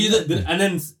 And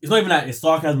then it's not even like it's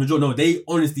sarcasm. No, they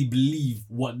honestly believe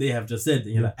what they have just said.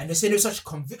 And you're like, And they say with such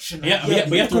conviction. yeah,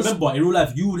 but you have to remember, in real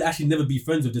life, you would actually never be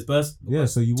friends with this person. Yeah,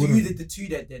 so you To wouldn't. you, the two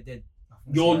that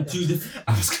You're on two different.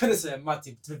 I was gonna say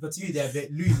Matty, but to you they're a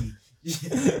bit loony.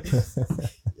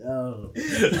 Yo.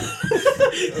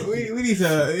 we need to.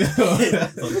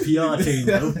 PR change.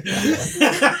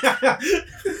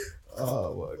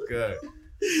 Oh my god.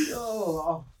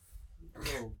 Oh,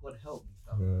 God help me.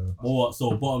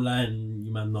 So bottom line,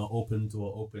 you man not open to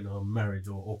an open marriage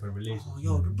or open relationship. Oh,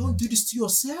 yo, don't do this to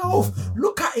yourself. No.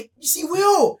 Look at it. You see,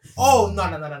 Will. Oh, no. I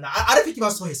don't think you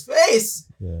even saw his face.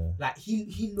 Yeah. Like,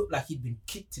 he looked like he'd been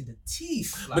kicked in the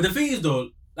teeth. Like, But the thing is though,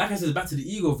 like I said, back to the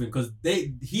ego thing, because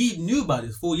he knew about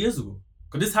this 4 years ago.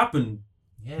 Because this happened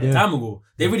yeah. time ago.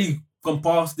 They really gone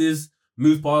past this,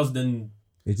 moved past, then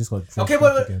It just got. Okay,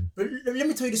 dropped but again. let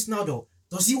me tell you this now, though.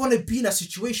 Does he want to be in that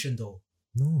situation, though?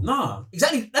 No. nah.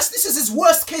 Exactly. This is his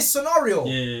worst case scenario.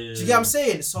 Yeah. Do you get what I'm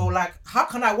saying? So, like, how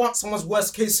can I want someone's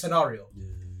worst case scenario?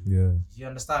 Yeah. Do you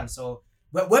understand? So,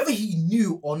 whether he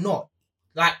knew or not,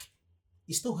 like,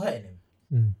 he's still hurting him.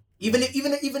 Mm. Even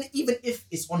if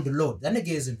it's on the load, that nigga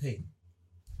is in pain.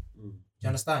 Mm. Do you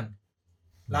understand?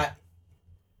 Like,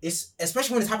 it's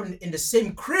especially when it's happening in the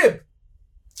same crib.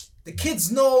 The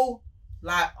kids know,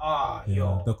 like,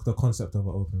 yo. The concept of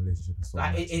an open relationship is so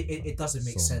Like much. it doesn't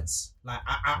make So sense. Like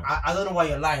I don't know why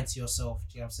you're lying to yourself.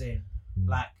 Do you know what I'm saying? Mm.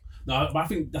 Like No, but I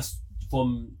think that's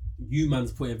from you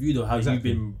man's point of view though, how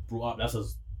Exactly. you've been brought up. That's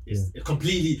just, it's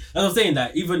completely. That's what I'm saying.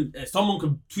 That even someone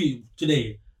could tweet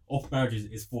today, open marriages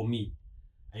is for me,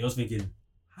 and you're just thinking,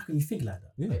 how can you think like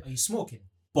that? Yeah. are you smoking?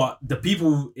 But the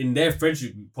people in their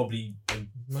friendship probably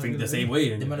think the same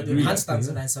way. They might have agree. doing handstands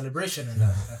and then celebration and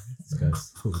that. This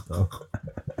guy's so dumb.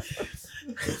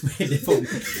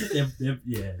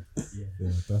 yeah.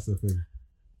 Yeah, that's the thing.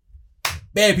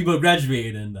 Bare people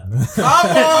graduated and that.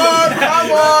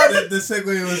 Come on! The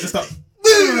segue was just like.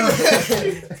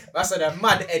 That's a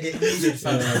mad edit needed,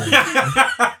 fam.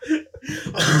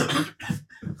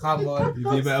 Come on.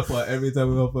 You be better for every time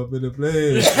we hop up in the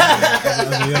place.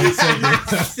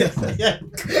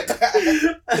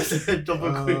 Drop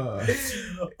a quick.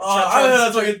 I I heard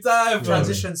that fucking time.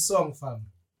 Transition song, fam.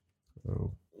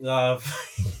 Nah.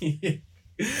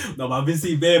 No, but I've been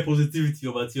seeing bare positivity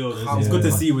about you. It's Yeah. good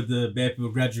to see with the bare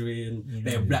people graduating,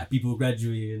 bare black people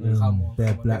graduating. And Come on. Bare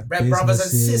come on. black Bare brothers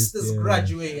and businesses, sisters yeah.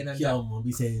 graduating and yeah, that. man,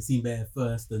 be saying see bare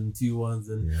first and 2-1s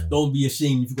and Yeah. don't be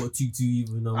ashamed if you got 2-2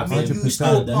 even. I mean, you 100%.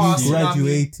 still pass, you know what I mean?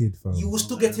 Graduated from. You will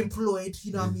still get employed,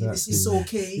 you know what I mean? This is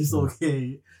Exactly. okay. It's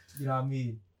okay. You know what I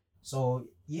mean? So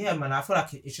yeah, man, I feel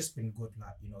like it's just been good,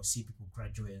 like, you know, see people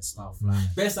graduate and stuff.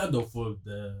 Like, Best sad though for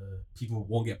the people who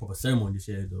won't get proper ceremony this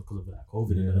year though because of like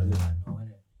COVID Yeah. and that. oh,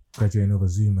 innit? Graduating over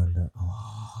Zoom and that.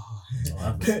 Oh,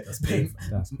 that's painful.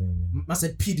 That's pain. I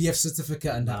said PDF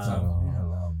certificate and that. Nah. fam. Oh, Yeah.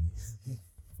 allow me.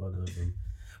 For the-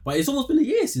 But it's almost been a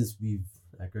year since we've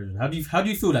like graduated. How do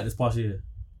you feel like this past year?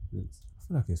 I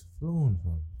feel like it's flown,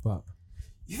 fam. But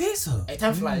You think so? Hey,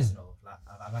 time flies, you know. Like,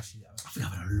 I've actually. I think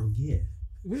I've had a long year.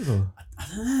 really, I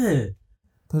don't know.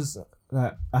 because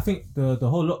like I think the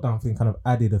whole lockdown thing kind of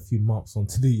added a few months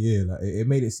onto the year. Like it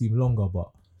made it seem longer,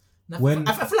 but When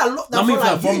I feel like lockdown. I mean,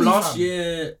 like from uni, last fam.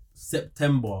 year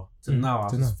September to now, I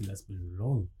to just now. feel that's been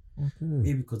long. okay.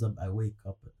 Maybe because I wake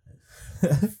up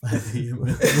at 5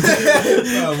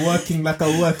 a.m. Working like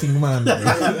a working man.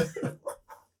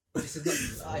 This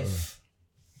is not life.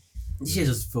 This year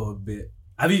just felt a bit.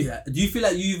 Do you feel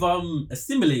like you've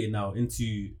assimilated now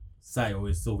into society, or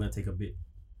it's still gonna take a bit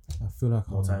I feel like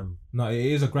more time? No, it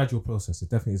is a gradual process. It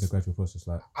definitely is a gradual process.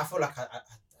 Like I feel like I don't want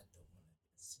to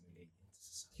assimilate into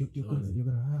society. you're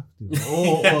gonna have to,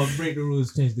 or break the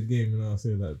rules, change the game. You know, what I'm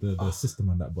saying like the system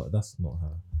and that. But that's not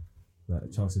how.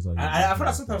 Like chances are. I feel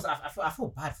like sometimes I feel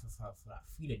bad for like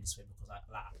feeling this way because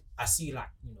I see, like,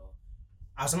 you know,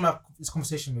 I was having this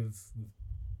conversation with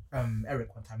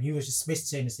Eric one time. He was just basically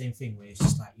saying the same thing where it's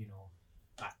just like, you know,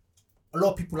 like a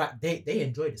lot of people, like they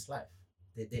enjoy this life.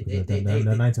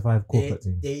 The 9 to 5 corporate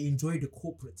thing. They enjoy the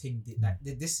corporate thing.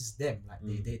 This is them. Like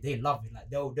they love it. Like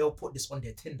they'll put this on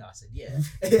their Tinder. I said, yeah,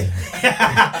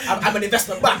 I'm an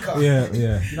investment banker. Yeah.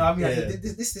 You know what I mean? Yeah. Like,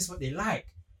 this is what they like,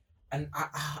 and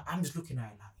I'm just looking at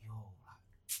it like, yo,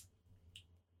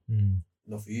 like,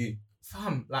 Not for you.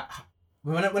 fam, like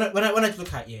when I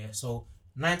look at, yeah, so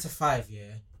 9 to 5, yeah,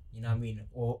 you know what I mean,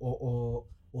 or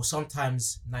or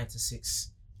sometimes 9 to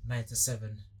 6, 9 to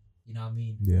 7. You know what I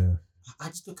mean? Yeah. I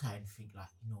just look at it and think like,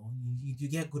 you know, you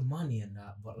get good money and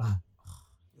that, but like,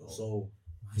 my soul,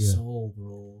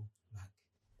 bro. Like,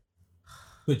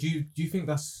 but do you think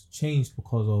that's changed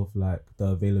because of like the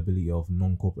availability of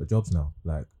non-corporate jobs now,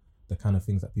 like the kind of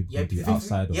things that people can do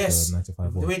outside of the 9 to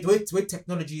 5 work? The way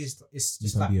technology is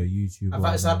just like, be a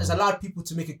YouTuber. it's allowed people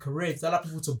to make a career. It's allowed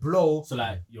people to blow. So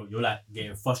like you're like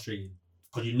getting frustrated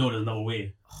because you know there's another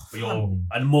way, but you're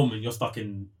at the moment you're stuck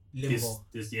in limbo.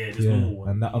 this normal one.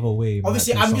 And that other way.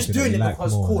 Obviously, I'm just doing it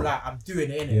because more. cool. Like I'm doing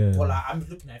it, innit? But like I'm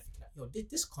looking at it, thinking, yo,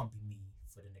 this can't be me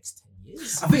for the next 10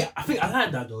 years. I think I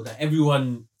like that though. That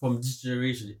everyone from this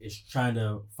generation is trying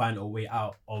to find a way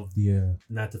out of 9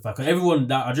 to 5. Because everyone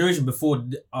that our generation before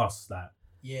us, like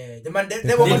they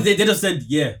just said,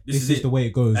 this is the way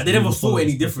it goes. Like, they never saw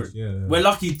any different. Yeah. We're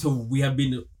lucky we have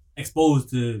been exposed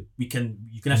to you can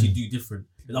actually do different.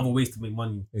 There's other ways to make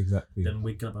money. Exactly. Than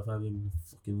waking up at 5 a.m. in the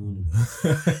fucking morning.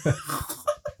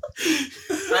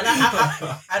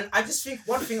 And I just think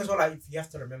one thing as well, like you have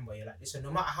to remember, you're like, listen,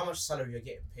 no matter how much salary you're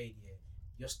getting paid here,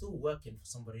 you're still working for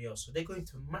somebody else. So they're going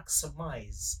to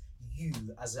maximize you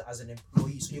as an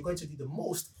employee. So you're going to do the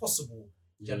most possible.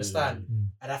 Do you understand?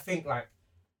 And I think like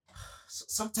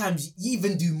sometimes you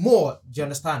even do more. Do you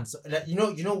understand? So, like, you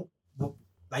know,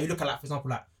 like you look at like, for example,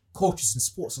 like coaches in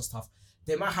sports and stuff.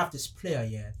 They might have this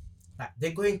player, like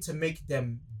they're going to make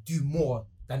them do more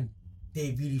than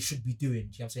they really should be doing. Do you know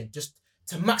what I'm saying? Just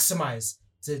to maximize,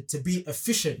 to be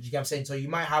efficient. Do you get what I'm saying? So you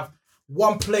might have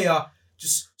one player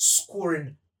just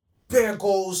scoring bare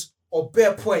goals or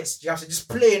bare points. Do you know what I'm saying? Just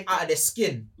playing out of their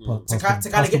skin to kind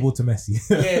of get to Messi.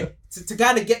 to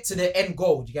kind of get to the end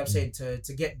goal. Do you get what I'm saying?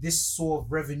 To get this sort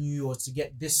of revenue or to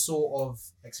get this sort of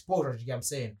exposure. Do you get what I'm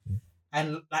saying?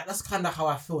 And like that's kind of how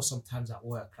I feel sometimes at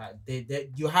work. Like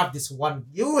you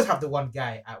always have the one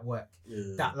guy at work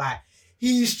that like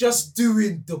he's just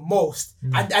doing the most,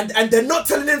 and they're not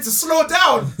telling him to slow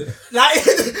down. Like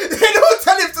they don't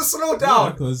tell him to slow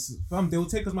down because they will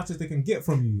take as much as they can get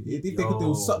from you. If they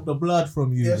will suck the blood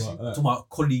from you. Yes. Talking about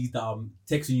colleagues that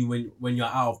texting you when you're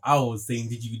out of hours saying,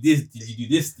 "Did you do this? Did you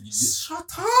do this? Did you do this?"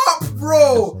 Shut up,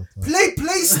 bro. Play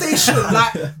PlayStation.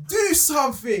 Like do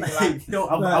something. Like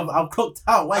I'm clocked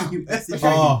out. Why are you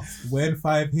messaging me? When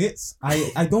 5 hits,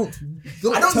 I don't know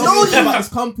you you about this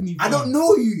company. I don't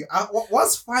know you.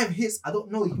 Once 5 hits, I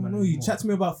don't know you. I don't know you. Chat to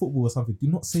me about football or something. Do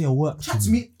not say a word. Chat to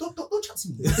me. Don't chat to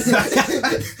me.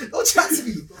 Don't chat to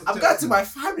me. I'm going to my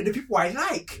family, the people I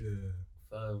like.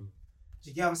 Do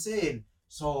you get what I'm saying?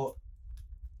 So,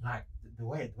 like the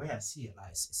way I see it,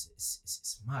 like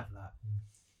it's mad. Like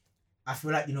I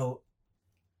feel like, you know,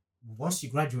 once you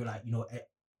graduate, like, you know,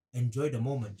 enjoy the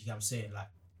moment. Do you get what I'm saying? Like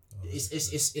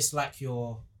it's like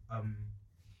your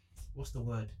what's the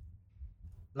word?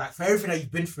 Like for everything that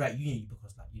you've been through at uni,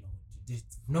 because like, you know,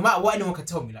 no matter what anyone can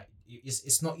tell me, like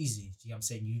it's not easy. Do you know what I'm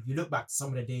saying? You look back to some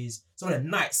of the days, some of the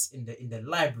nights in the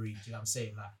library. Do you know what I'm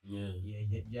saying? Like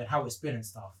yeah, how it's been and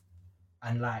stuff,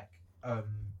 and like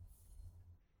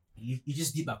you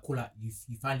just did that cool. Like you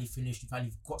finally finished. You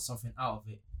finally got something out of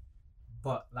it,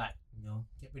 but like, you know,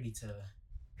 get ready to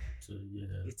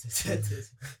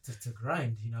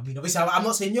grind. You know what I mean? Obviously, I'm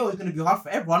not saying it's gonna be hard for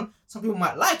everyone. Some people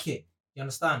might like it. You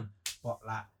understand? But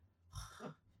like,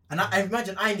 and I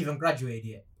imagine I ain't even graduated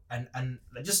yet, and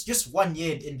like just 1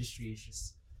 year in the industry is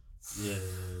just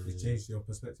it changed your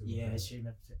perspective. Yeah, it changed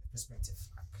my perspective.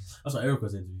 That's what Eric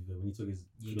was saying to me when he took his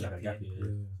gap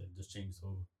year. Just changed his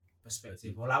whole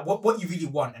perspective, or like what you really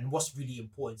want and what's really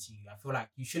important to you. I feel like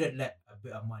you shouldn't let a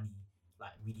bit of money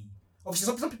like really.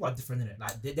 Obviously, some people are different in it.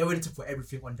 Like they're willing to put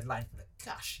everything on the line for the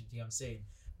cash. You know what I'm saying?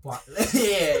 But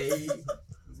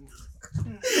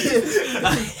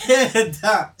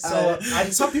So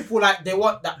and some people, like, they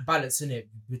want that balance in it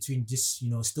between just, you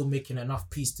know, still making enough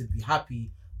peace to be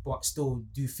happy, but still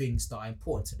do things that are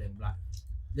important to them. Like,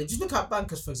 they just look at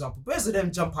bankers, for example. Both of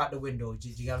them jump out the window. Do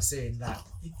you get what I'm saying? Like,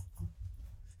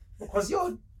 because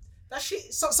that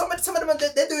shit. Some of them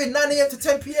they're doing 9 a.m. to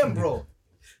 10 p.m. bro.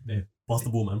 Yeah. Pass the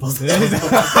ball, man. Pass the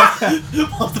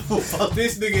ball.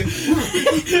 This nigga.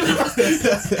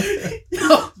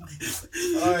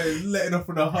 I'm letting off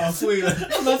from the halfway.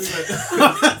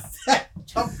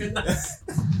 Jumping.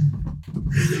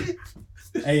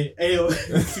 Hey,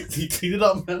 clean it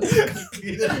up, man.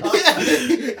 Clean it up.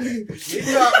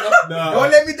 No.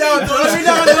 Don't let me down. Don't let me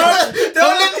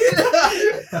down.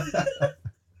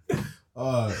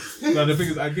 Now the thing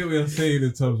is, I get what you're saying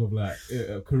in terms of like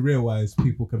career-wise,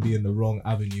 people can be in the wrong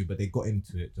avenue, but they got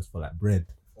into it just for like bread.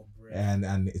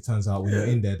 And it turns out when you're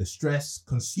in there, the stress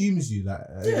consumes you. Like,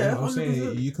 you know what I'm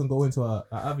saying? You can go into an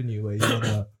avenue where you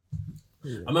wanna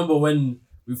I remember when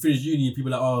we finished uni,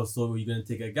 people were like, oh, so you're going to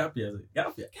take a gap year? I was like,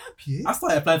 gap year? I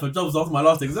started applying for jobs after my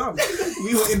last exam.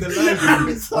 We were in the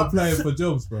library applying for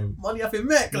jobs, bro. Money up in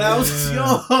Mech. Like, I was,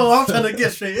 I'm trying to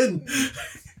get straight in.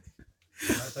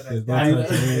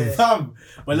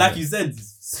 But like you said,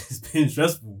 it's been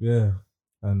stressful. Yeah.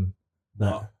 And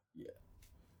that.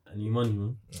 I need money,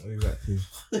 man. Exactly.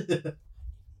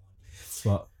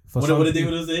 But what did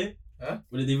David say? Huh?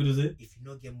 What did David say? If you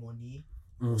don't get money,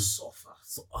 you suffer.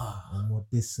 I'm on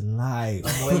this life.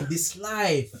 I'm on this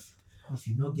life. If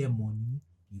you don't get money,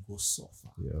 you go suffer.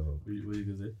 Yeah. What are you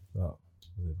gonna say? What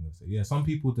was I gonna say? Yeah, some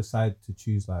people decide to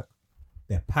choose like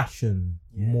their passion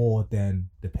more than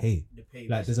the pay.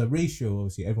 Like there's a ratio,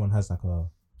 obviously everyone has like a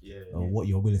what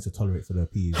you're willing to tolerate for the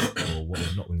peas or what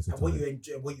you're not willing to tolerate.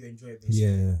 What you enjoy basically.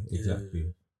 Yeah,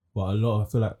 exactly. But I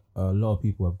feel like a lot of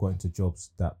people have got into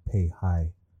jobs that pay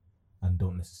high and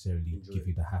don't necessarily give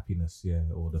you the happiness,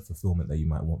 or the fulfillment that you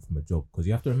might want from a job. Because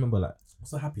you have to remember, like, what's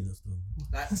the happiness though?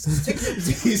 Like,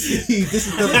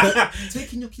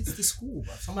 taking your kids to school,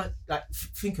 bro. Someone like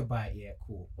think about it.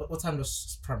 Cool. What time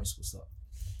does primary school start?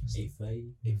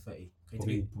 8:30. 8:30.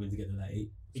 Probably to get to like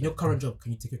 8. In your current job,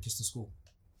 can you take your kids to school?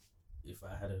 If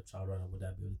I had a child runner, would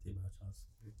I be able to take my child?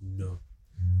 No.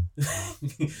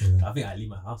 I think I leave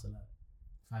my house at like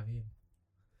 5 a.m.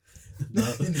 No.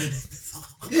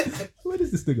 Where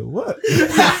does this nigga work?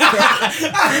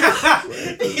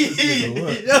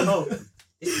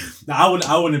 I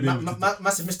wouldn't be able to.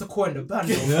 Massive Mr. Core in the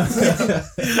band.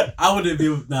 I wouldn't be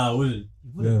able. Nah, I wouldn't.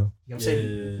 You know what I'm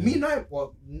saying? Me neither.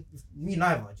 Well, me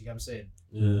neither. Do you get what I'm saying?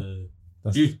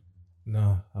 That's you.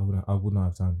 No, I wouldn't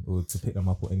have time to pick them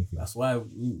up or anything. That's why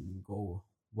you go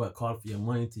work hard for your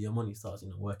money till your money starts,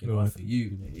 working hard for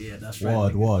you. Yeah, that's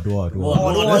right. Word. Don't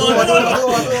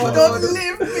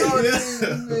leave me.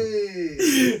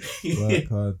 Work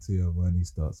hard till your money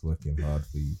starts working hard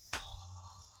for you.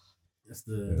 That's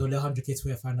the. Don't let 100K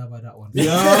Twitter find out about that one.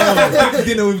 Yeah,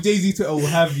 dinner with Jay-Z Twitter will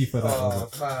have you for that. Oh,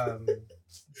 fam.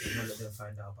 Don't let them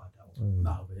find out about that one.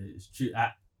 Nah, but it's true.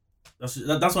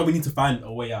 That's why we need to find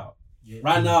a way out. Yeah.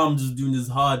 Right now, I'm just doing this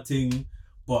hard thing,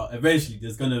 but eventually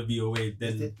there's gonna be a way.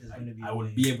 Then I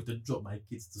would be able to drop my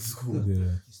kids to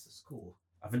school.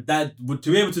 I think that, but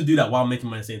to be able to do that while making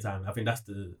money at the same time, I think that's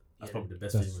probably the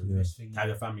best thing. Have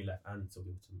your family life and to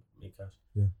be able to make cash.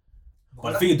 Yeah.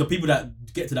 But I think the people that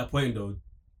get to that point though,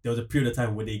 there was a period of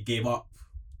time where they gave up.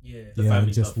 The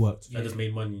family just stuff. worked. I just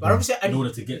made money. But obviously, in order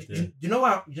to get there. You know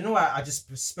why I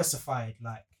just specified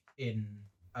like in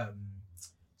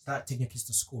start taking your kids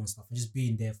to school and stuff and just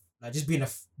being there, like just being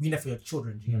there for your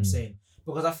children. Do you know what I'm saying?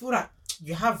 Because I feel like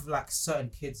you have like certain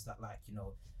kids that like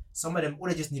some of them all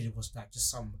they just needed was like just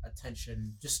some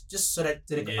attention, just so that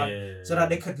they could, so that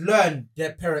they could learn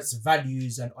their parents'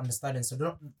 values and understanding, so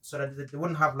that they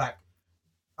wouldn't have like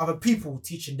other people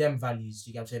teaching them values.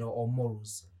 You get what I'm saying, or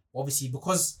morals. Obviously,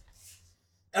 because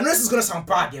I know this is gonna sound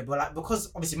bad, but like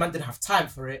because obviously man didn't have time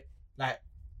for it, like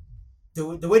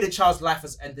the way the child's life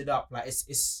has ended up, like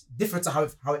it's different to how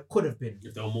it could have been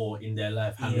if they were more in their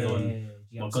life, hands-on,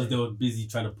 because they were busy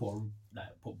trying to put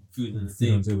food in the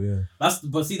thing. That's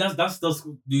just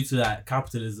due to that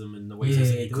capitalism and the way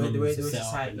the way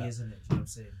society is, isn't it? You know what I'm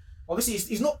saying? Obviously,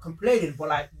 he's not complaining, but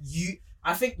like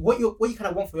I think what you kind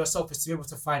of want for yourself is to be able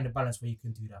to find a balance where you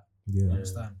can do that. Yeah, you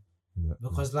understand? Yeah.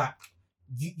 Because like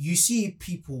you see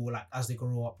people like as they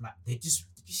grow up, like they're just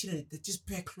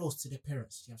bare close to their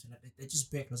parents. You know what I'm saying? Like they're just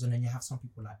bare close, and then you have some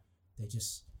people like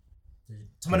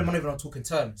some of them aren't even on talking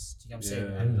terms. Do you know what I'm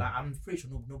saying? And like I'm pretty sure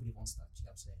nobody wants that. Do you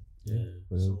know what I'm saying? Yeah.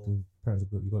 But the parents,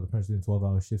 you got the parents doing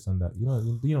 12-hour shifts and that.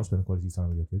 You don't spend quality time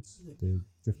with your kids. They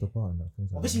drift apart and that.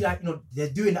 Obviously, like they're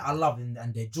doing it. I love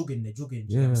and they're jogging. Do you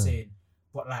know what I'm saying?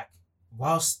 But like,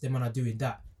 whilst them are doing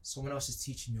that, someone else is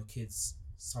teaching your kids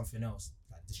something else.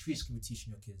 Like the streets can be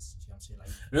teaching your kids. Do you know what I'm saying? Like,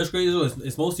 that's crazy as well.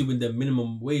 It's mostly with the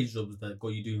minimum wage jobs that got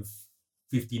you doing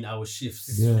 15-hour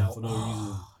shifts for no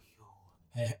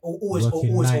reason. Always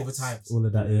overtime. All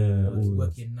of that,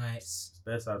 working nights. It's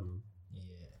bare sad, man.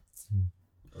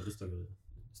 I just took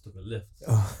a lift.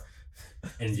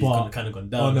 Energy's kind of gone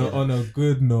down. On a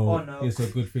good note, it's a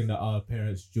good thing that our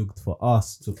parents jugged for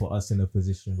us to put us in a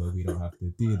position where we don't have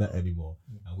to do that anymore,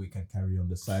 and we can carry on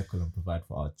the cycle and provide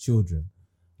for our children,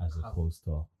 as opposed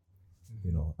to,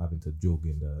 having to jog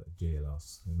in the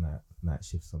jailhouse night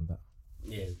shifts and that.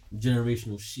 Yeah,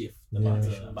 generational shift about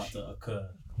to occur.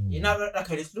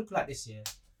 Okay, let's look like this.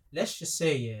 Let's just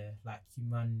say like you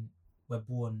man were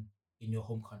born in your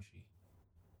home country.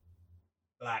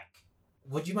 Like,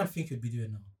 what do you man think you'd be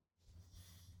doing now?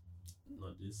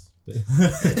 Not this.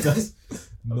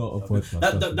 Not a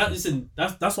podcast. Listen,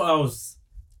 that's what I was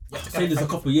I said this a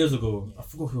couple of years ago. I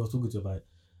forgot who I was talking to about it.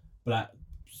 But like,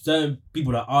 certain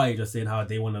people that our age are saying how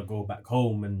they want to go back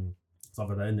home and stuff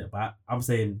like that, innit? But I'm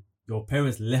saying your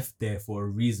parents left there for a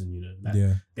reason, you know.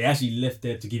 Like, they actually left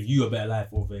there to give you a better life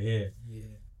over here. Yeah.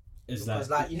 It's because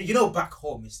like you know back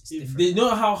home it's different. They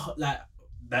know how like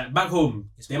back home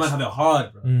they might have it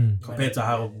hard, bro, compared to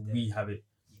how we have it.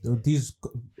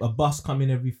 A bus coming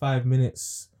every 5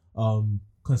 minutes,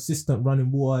 consistent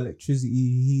running water, electricity,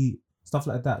 heat, stuff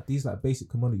like that. These like basic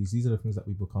commodities. These are the things that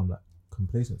we become like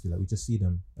complacent to. Like we just see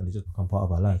them and they just become part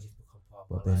of our life.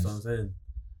 But then, that's what I'm saying.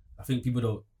 I think people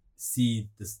don't see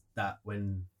that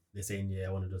when they're saying,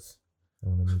 I want to just.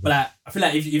 But like, I feel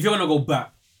like if you're gonna go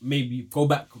back, maybe go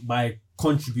back by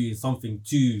contributing something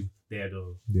to there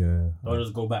though. Yeah. Don't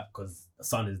just go back because the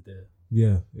sun is there.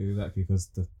 Yeah, exactly. Because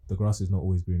the grass is not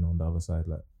always green on the other side,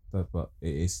 like that. But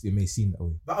it may seem that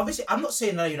way. But obviously, I'm not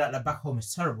saying that back home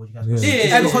is terrible. You guys,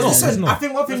 because I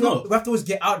think one thing we have to always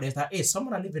get out there is that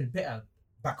someone are living better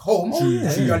back home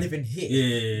than you are living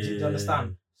here. Do you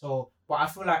understand? So, but I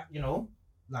feel like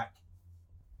like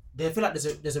they feel like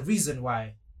there's a reason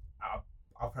why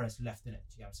our parents left in it.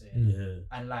 Do you know what I'm saying?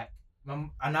 Yeah. And like,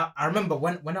 I remember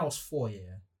when I was 4,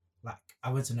 like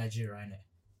I went to Nigeria, innit?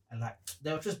 And like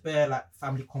there was just bare like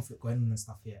family conflict going on and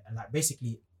stuff here, and like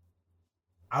basically,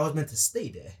 I was meant to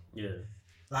stay there. Yeah.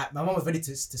 Like my mom was ready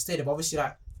to stay there, but obviously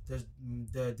like the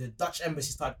Dutch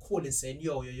embassy started calling saying,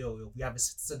 yo, we have a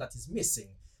citizen that is missing.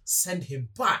 Send him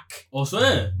back. Oh,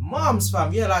 swear. Moms,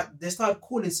 fam, like they started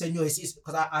calling saying, yo, it's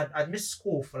because I missed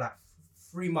school for like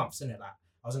 3 months, innit? Like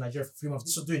I was in Nigeria for 3 months.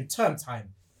 This was during term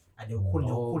time, and they were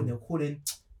calling.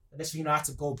 The next thing I had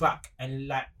to go back, and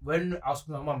like when I was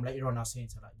with my mum later on, I was saying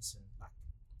to her, like, listen, like,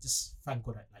 just thank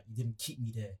God that like you didn't keep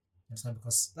me there. You understand?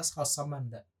 Because that's how some man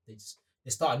that they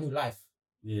start a new life.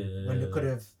 Yeah. When they could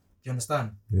have, do you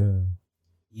understand? Yeah.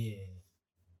 Yeah.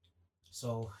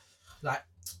 So, like,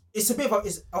 it's a bit of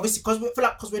it's obviously because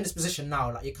we're in this position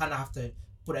now, like you kind of have to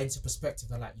put it into perspective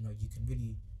that like you can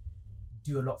really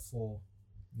do a lot for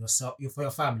yourself, for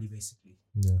your family, basically.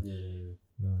 Yeah.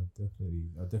 No, definitely.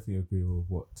 I definitely agree with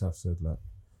what Taff said, like,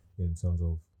 in terms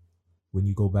of when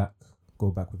you go back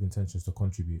with intentions to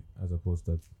contribute as opposed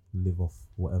to live off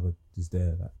whatever is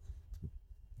there, like,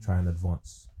 try and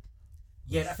advance.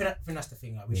 Yeah, I think that's the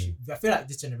thing. Like, I feel like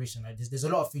this generation, like, there's a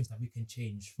lot of things that we can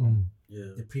change from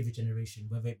the previous generation,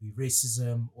 whether it be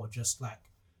racism or just, like,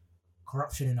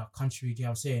 corruption in our country, do you know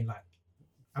what I'm saying? Like,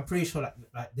 I'm pretty sure, like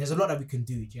there's a lot that we can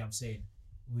do, do you know what I'm saying?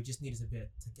 We just need a bit of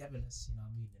togetherness, you know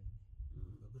what I mean?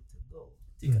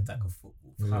 Take attack of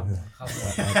football. Come on.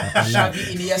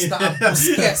 Xavi, Iniesta, and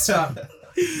Busquets, fam.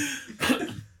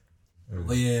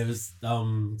 But yeah, just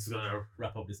gonna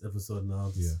wrap up this episode now.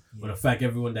 I want to thank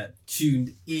everyone that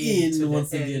tuned in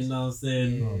once again. Now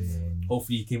saying,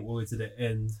 hopefully you came all the way to the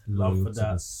end. Love for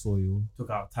that. Soil.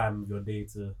 Took out time of your day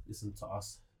to listen to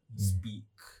us speak.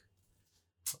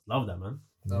 Love that, man.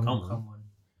 Come on.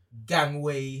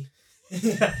 Gangway.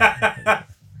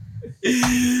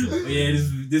 Yeah,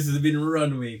 this has been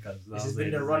Runway, cuz. This has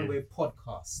been the Runway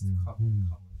podcast. Come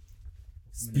on.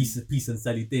 Peace and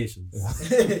salutations.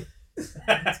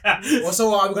 Also,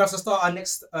 we're gonna have to start our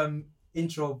next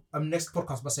next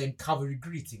podcast by saying cavalry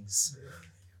greetings.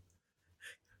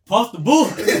 Pass the ball.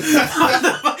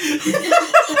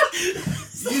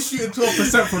 You shooting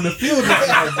 12% from the field.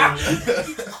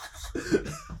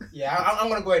 Yeah, I'm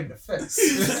gonna go in the fence.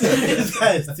 This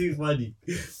guy is too funny.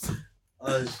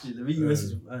 Oh shit, let me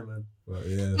message him. Alright, man. But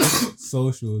yeah,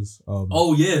 socials.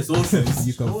 Socials.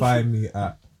 You can find me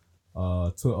at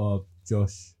Twitter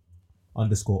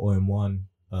Josh_OM1,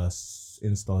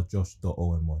 Insta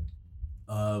Josh.OM1.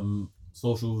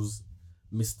 Socials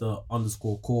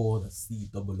Mr_Core, that's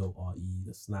COORE,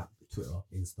 the Snap, the Twitter,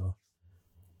 Insta.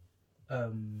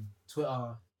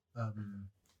 Twitter,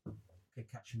 can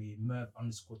catch me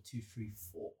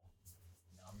Merv_234.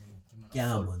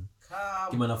 Yeah, man.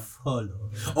 Give me a follow.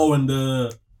 Oh, and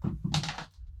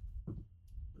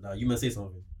now you must say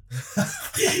something.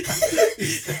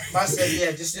 I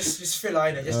said, just fill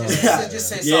out it. Just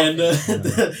say something. And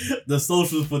the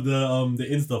socials for the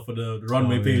Insta for the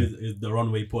Runway page is the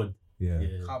Runway Pod. Yeah.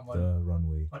 Come on. The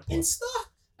Runway on Insta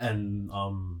and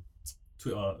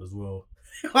Twitter as well.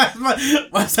 Why's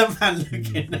that man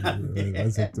looking at me?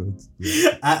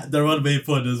 At the Runway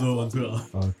Pod as well on Twitter.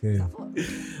 Okay.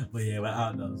 But yeah, we're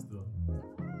out now still.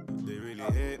 They really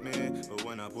hate me, but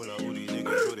when I pull out all these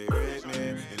niggas, so they rate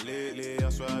me. And lately, I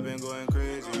swear I've been going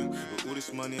crazy. With all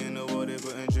this money in the world, they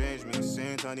couldn't change me.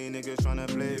 Same time. time these niggas tryna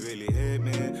play, really hate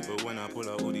me. But when I pull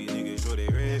out all these niggas, sure they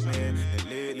rape me. And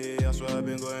lately, I swear I've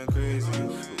been going crazy.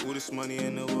 With all this money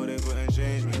in the world, they couldn't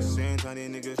change me. Same time these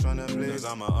niggas tryna play. Cause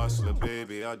I'm a hustler,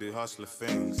 baby, I do hustler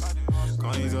things.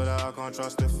 Can't use all that, I can't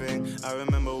trust a thing. I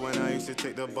remember when I used to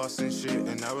take the bus and shit.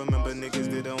 And I remember niggas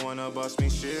didn't wanna bust me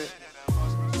shit.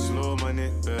 Slow money,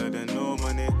 better than no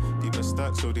money. Deeper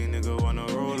stack, so these niggas wanna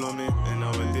roll on me. And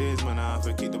nowadays, man, I have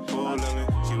to keep the pole on me.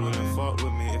 She wouldn't fuck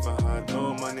with me if I had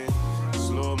no money.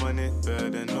 Slow money, better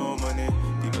than no money.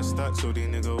 Deeper stack, so these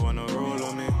niggas wanna roll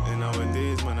on me. And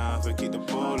nowadays, man, I have to keep the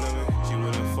pole on me. She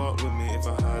wouldn't fuck with me if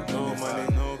I had no money.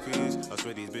 No peace, I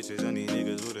swear these bitches and these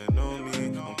niggas wouldn't know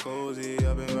me. I'm cozy,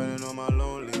 I've been riding on my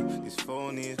lonely. These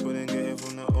phonies couldn't get it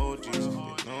from the OGs.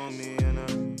 They know me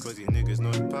and cause these niggas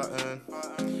know the pattern.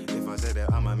 If I said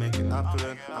that, I might make it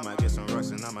happen. I might get some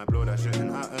rocks and I might blow that shit in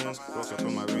Hattons. Rocks up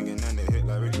on my ring and then they hit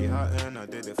like Ricky Hatton. I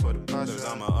did it for the passion. Cause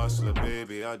I'm a hustler,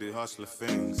 baby, I do hustler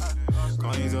things.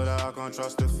 Can't use all that, I can't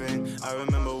trust a thing. I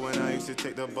remember when I used to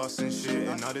take the bus and shit.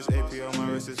 And now this AP on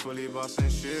my wrist is fully bust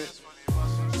and shit.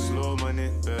 Slow money,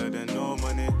 better than no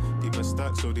money. Deeper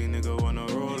stack, so these niggas wanna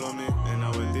roll on me. And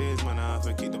nowadays, man, I have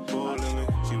to keep the pole on me.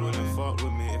 She wouldn't fuck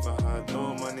with me if I had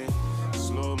no money.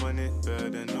 Slow money, better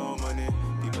than no money.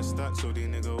 Deeper stack, so these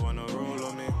niggas